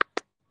growth.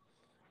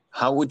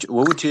 How's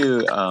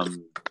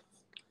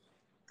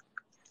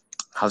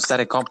that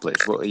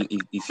accomplished? Well,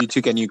 if you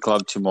took a new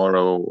club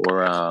tomorrow,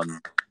 or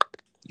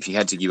if you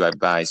had to give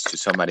advice to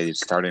somebody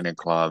that's starting a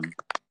club,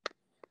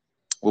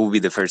 what would be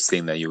the first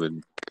thing that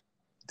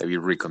you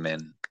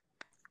recommend?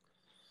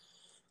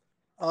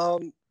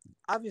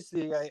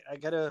 Obviously, I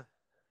gotta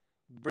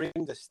bring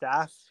the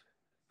staff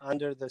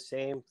under the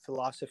same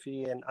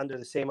philosophy and under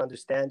the same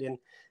understanding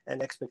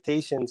and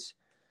expectations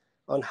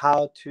on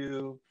how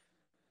to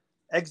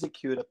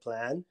execute a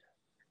plan.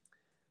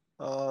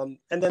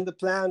 And then the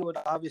plan would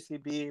obviously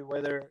be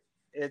whether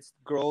it's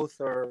growth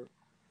or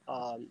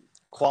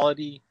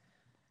quality,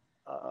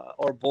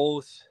 or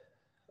both,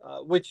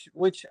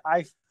 which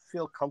I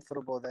feel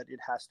comfortable that it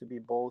has to be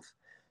both.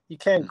 You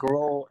can't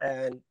grow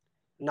and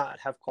not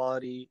have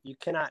quality. You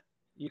cannot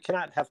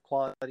have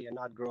quality and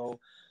not grow.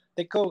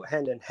 They go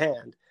hand in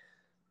hand.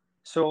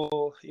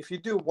 So if you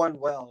do one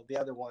well, the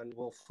other one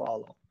will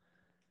follow.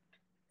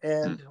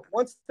 And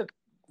once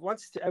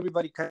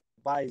everybody kind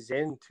of buys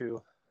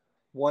into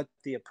what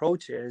the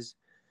approach is,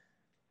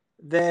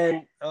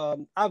 then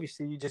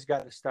obviously you just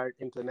got to start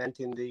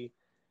implementing the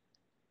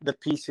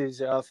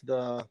pieces of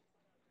the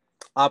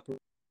operation.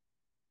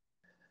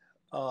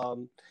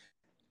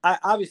 I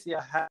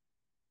have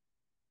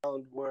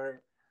found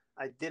where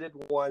I did it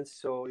once,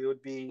 so it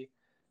would be.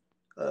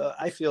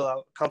 I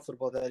feel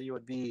comfortable that it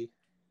would be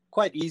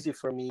quite easy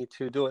for me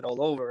to do it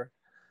all over.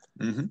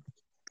 Mm-hmm.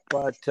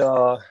 But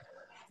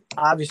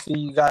obviously,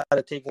 you got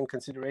to take in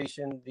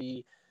consideration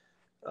the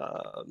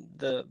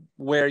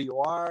where you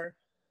are,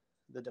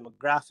 the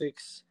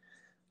demographics,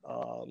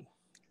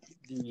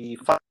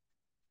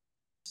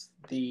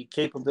 the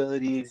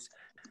capabilities,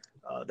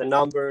 the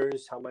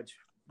numbers, how much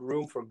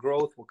room for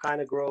growth, what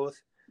kind of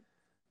growth.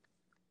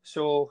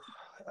 So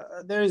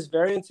there is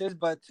variances,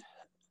 but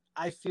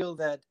I feel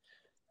that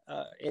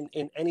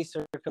in any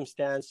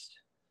circumstance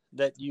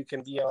that you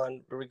can be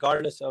on,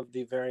 regardless of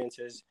the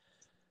variances,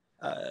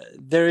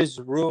 there is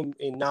room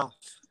enough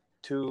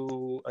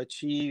to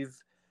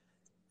achieve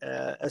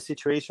a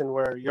situation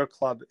where your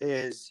club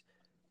is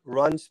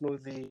run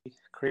smoothly,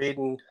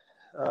 creating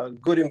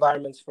good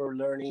environments for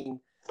learning,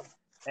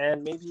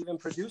 and maybe even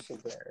producing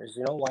players.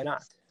 Why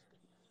not?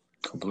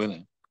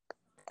 Completely.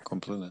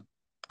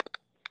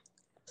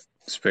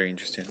 It's very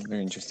interesting.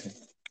 Very interesting.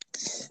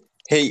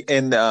 Hey,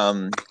 and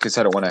because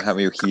I don't want to have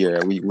you here,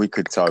 we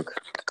could talk.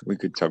 We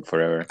could talk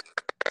forever,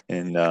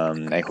 and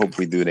I hope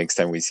we do next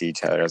time we see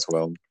each other as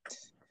well.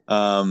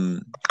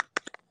 And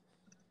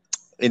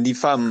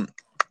if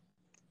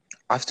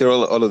after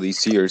all of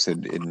these years,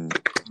 and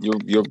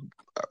you're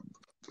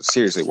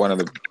seriously one of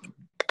the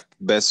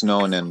best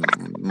known and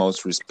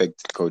most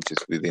respected coaches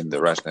within the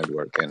Rush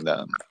Network, and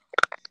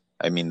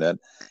I mean that.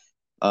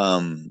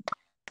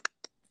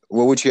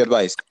 What would you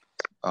advise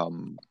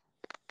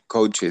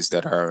coaches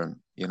that are,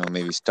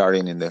 maybe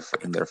starting in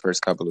their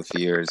first couple of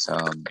years,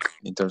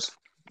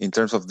 in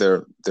terms of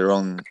their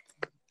own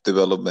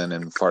development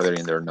and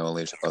furthering their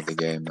knowledge about the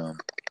game?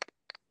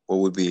 What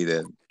would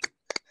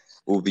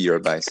be your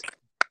advice?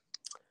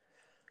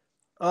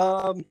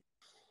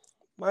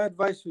 My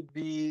advice would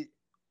be,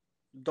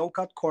 don't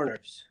cut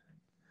corners.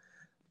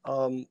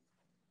 Um,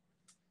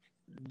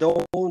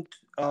 don't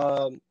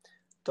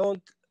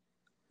don't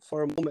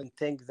for a moment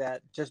think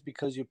that just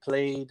because you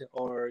played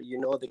or you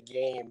know the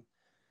game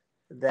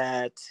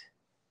that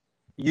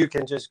you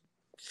can just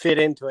fit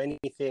into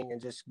anything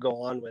and just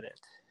go on with it.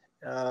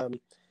 Um,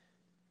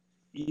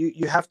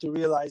 you have to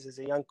realize as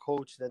a young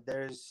coach that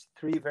there's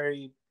three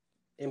very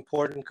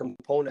important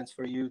components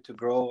for you to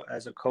grow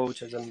as a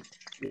coach, as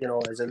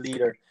a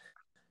leader.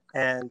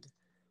 And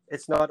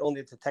it's not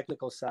only the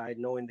technical side,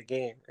 knowing the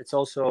game. It's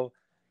also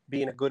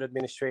being a good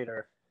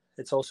administrator.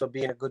 It's also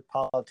being a good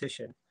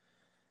politician.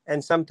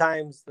 And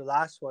sometimes the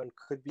last one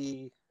could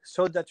be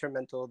so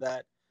detrimental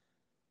that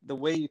the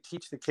way you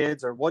teach the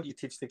kids or what you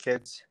teach the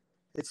kids,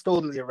 it's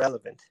totally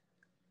irrelevant.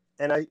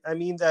 And I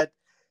mean that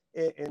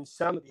in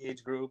some of the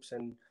age groups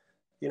and,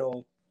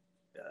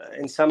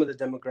 in some of the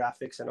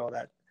demographics and all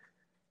that.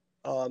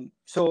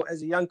 So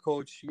as a young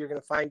coach, you're going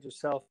to find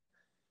yourself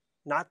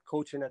not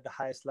coaching at the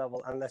highest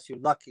level unless you're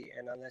lucky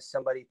and unless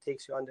somebody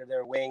takes you under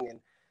their wing and,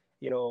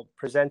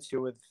 presents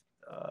you with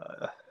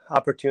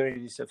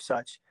opportunities of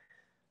such.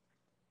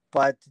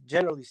 But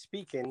generally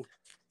speaking,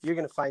 you're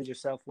going to find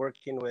yourself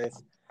working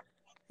with,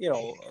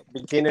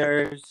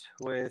 beginners,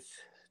 with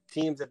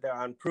teams that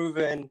they're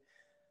unproven.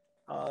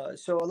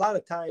 So a lot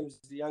of times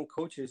the young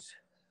coaches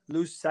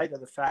lose sight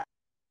of the fact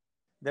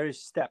there's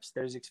steps,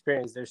 there's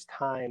experience, there's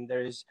time,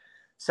 there's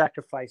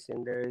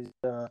sacrificing, there's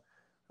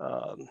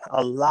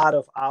a lot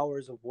of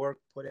hours of work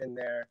put in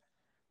there.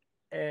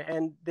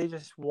 And they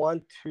just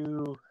want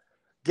to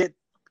get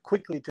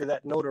quickly to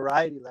that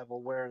notoriety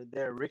level where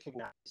they're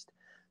recognized.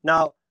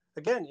 Now,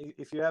 again,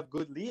 if you have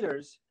good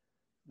leaders,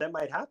 that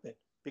might happen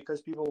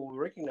because people will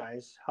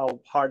recognize how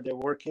hard they're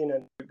working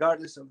and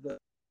regardless of the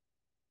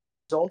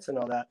results and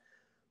all that.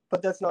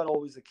 But that's not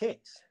always the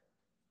case.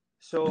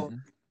 So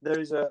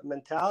there's a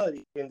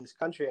mentality in this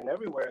country and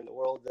everywhere in the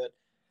world that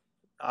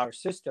our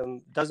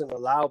system doesn't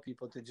allow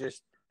people to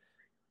just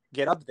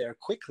get up there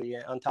quickly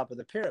on top of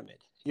the pyramid.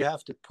 You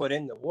have to put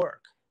in the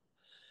work.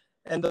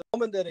 And the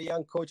moment that a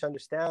young coach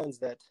understands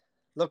that,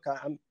 look,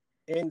 I'm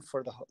in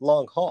for the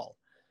long haul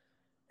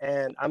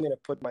and I'm going to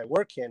put my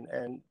work in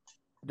and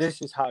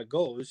this is how it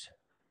goes,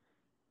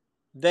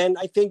 then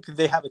I think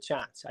they have a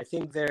chance. I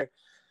think they're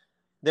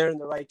in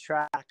the right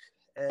track.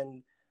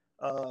 And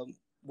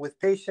with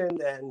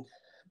patience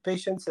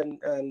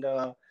and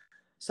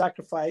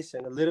sacrifice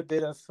and a little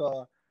bit of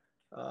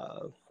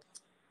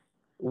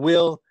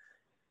will,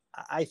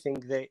 I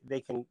think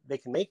they can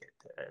make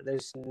it.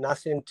 There's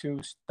nothing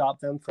to stop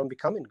them from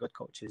becoming good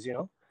coaches,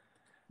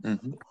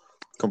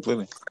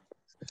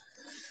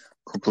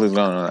 Completely.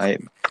 No, I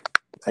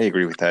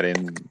agree with that,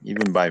 and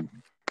even by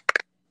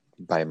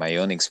my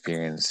own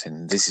experience,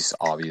 and this is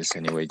obvious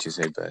anyway to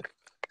say, but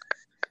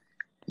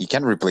you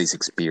can't replace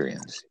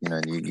experience. You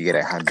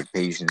gotta have the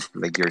patience,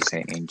 like you're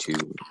saying,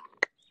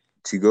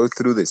 to go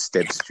through the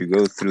steps, to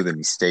go through the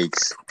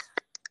mistakes,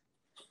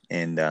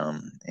 and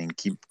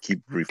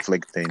keep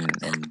reflecting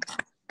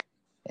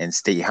and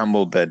stay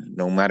humble. But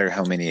no matter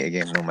how many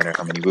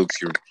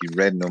books you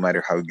read, no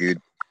matter how good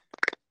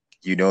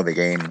you know the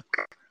game,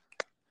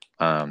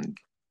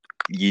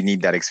 you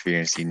need that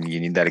experience. You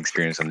need that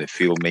experience on the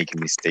field,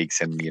 making mistakes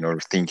and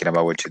thinking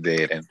about what you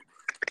did and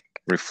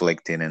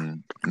reflecting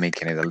and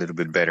making it a little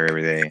bit better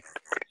every day.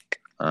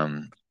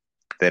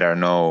 There are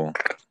no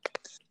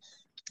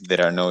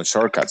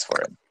shortcuts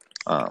for it.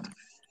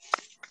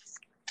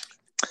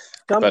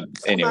 But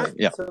anyway,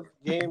 yeah.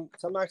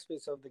 Some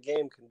aspects of the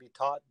game can be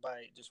taught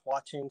by just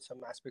watching.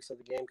 Some aspects of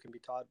the game can be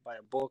taught by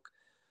a book.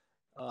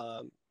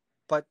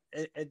 But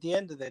at the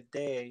end of the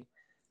day,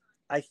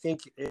 I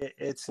think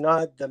it's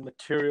not the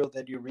material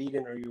that you're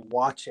reading or you're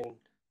watching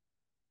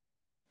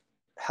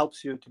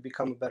helps you to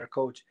become a better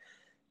coach.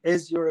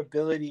 Is your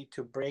ability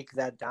to break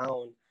that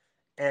down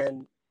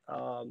and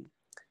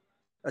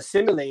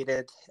assimilate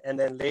it and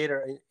then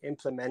later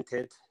implement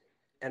it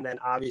and then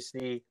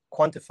obviously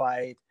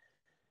quantify it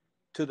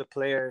to the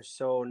players.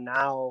 So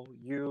now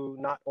you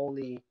not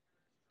only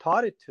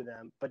taught it to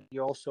them, but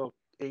you're also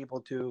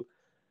able to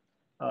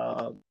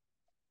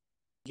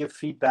give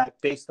feedback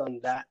based on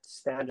that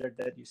standard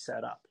that you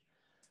set up.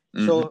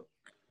 So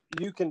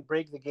you can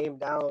break the game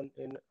down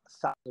in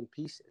 1,000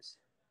 pieces.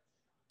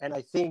 And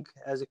I think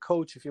as a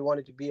coach, if you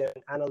wanted to be an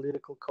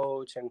analytical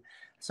coach and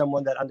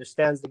someone that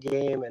understands the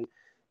game and,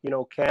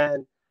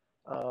 can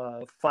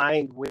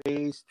find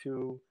ways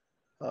to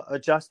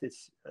adjust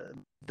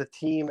the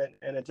team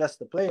and adjust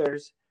the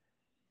players,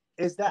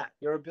 is that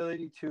your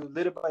ability to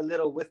little by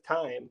little with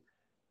time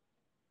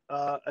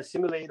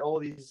assimilate all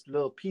these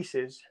little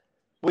pieces,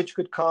 which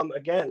could come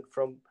again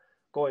from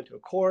going to a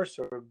course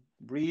or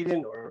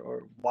reading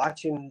or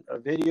watching a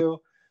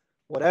video,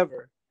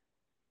 whatever.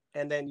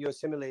 and then you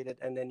assimilate it,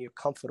 and then you're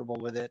comfortable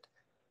with it.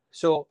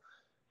 So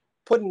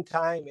putting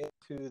time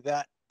into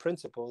that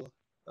principle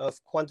of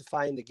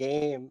quantifying the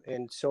game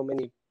in so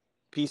many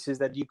pieces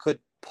that you could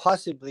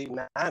possibly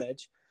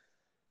manage,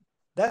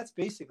 that's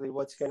basically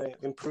what's going to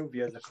improve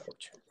you as a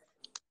coach.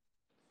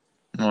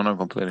 No,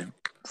 completely.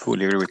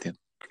 Fully agree with you.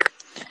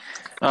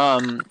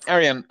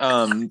 Arian,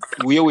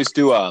 we always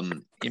do,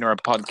 in our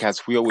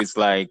podcast, we always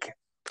like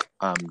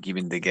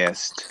giving the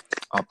guest,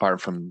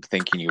 apart from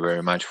thanking you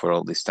very much for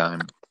all this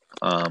time,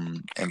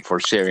 and for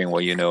sharing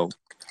what you know,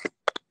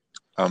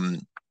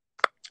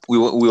 we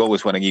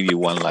always want to give you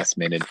one last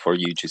minute for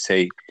you to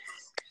say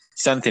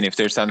something. If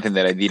there's something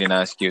that I didn't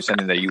ask you,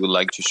 something that you would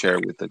like to share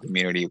with the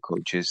community of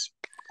coaches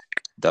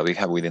that we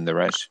have within the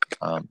Rush,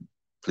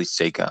 please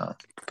take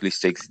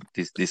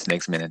this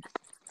next minute.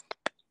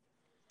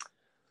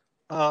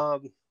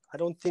 I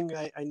don't think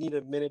I need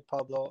a minute,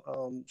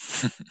 Pablo.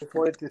 Just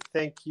wanted to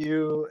thank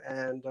you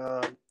and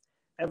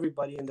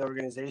everybody in the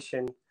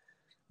organization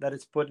that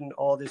is putting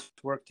all this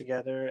work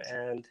together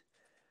and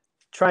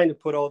trying to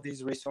put all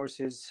these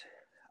resources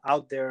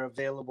out there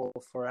available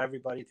for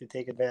everybody to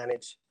take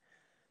advantage.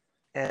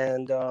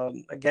 And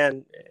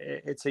again,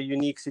 it's a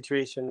unique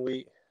situation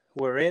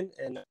we're in,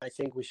 and I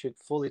think we should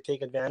fully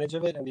take advantage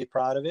of it and be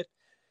proud of it.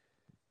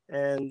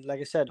 And like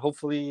I said,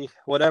 hopefully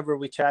whatever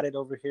we chatted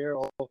over here,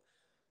 all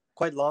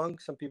quite long,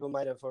 some people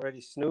might have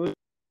already snoozed,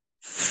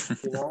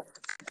 you know.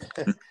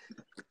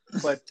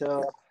 But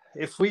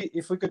if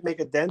we could make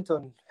a dent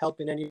on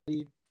helping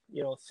anybody,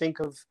 you know, think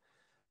of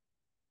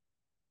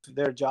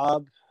their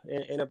job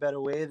in a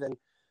better way, then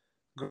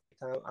great.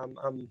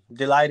 I'm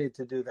delighted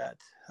to do that.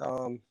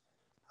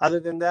 Other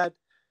than that,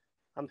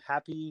 I'm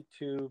happy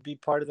to be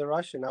part of the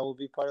Rush, and I will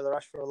be part of the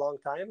Rush for a long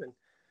time. And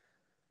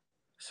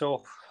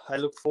so I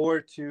look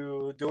forward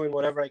to doing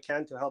whatever I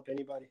can to help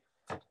anybody.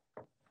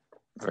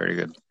 Very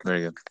good.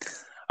 Very good.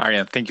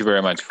 Arian, thank you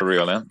very much for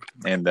real, man.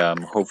 And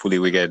hopefully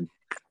we get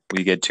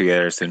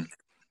together soon.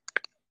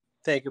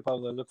 Thank you,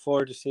 Pablo. Look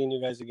forward to seeing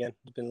you guys again.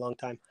 It's been a long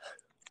time.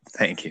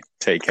 Thank you.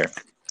 Take care.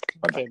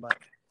 Bye-bye. Okay, bye.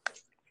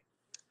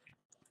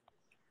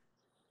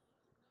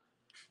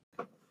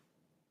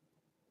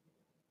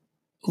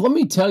 Let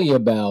me tell you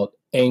about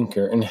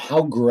Anchor and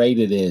how great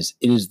it is.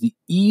 It is the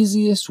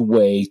easiest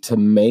way to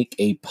make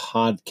a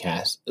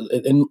podcast.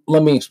 And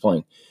let me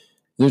explain.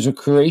 There's a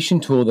creation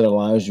tool that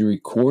allows you to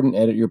record and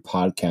edit your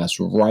podcast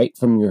right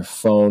from your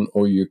phone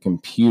or your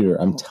computer.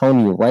 I'm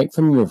telling you, right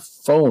from your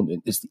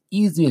phone. It's the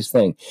easiest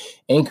thing.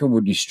 Anchor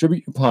will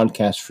distribute your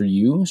podcast for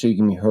you so you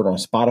can be heard on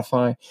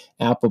Spotify,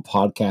 Apple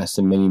Podcasts,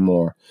 and many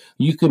more.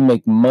 You can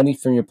make money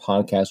from your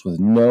podcast with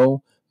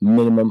no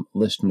minimum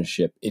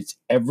listenership. It's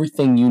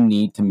everything you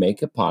need to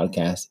make a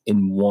podcast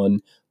in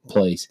one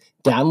place.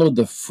 Download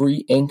the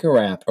free Anchor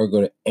app or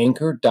go to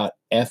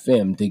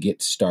anchor.fm to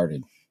get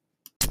started.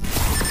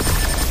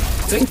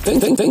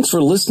 Thanks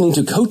for listening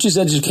to Coach's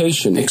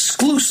Education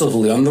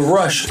exclusively on the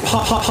Rush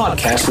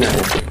Podcast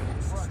Network.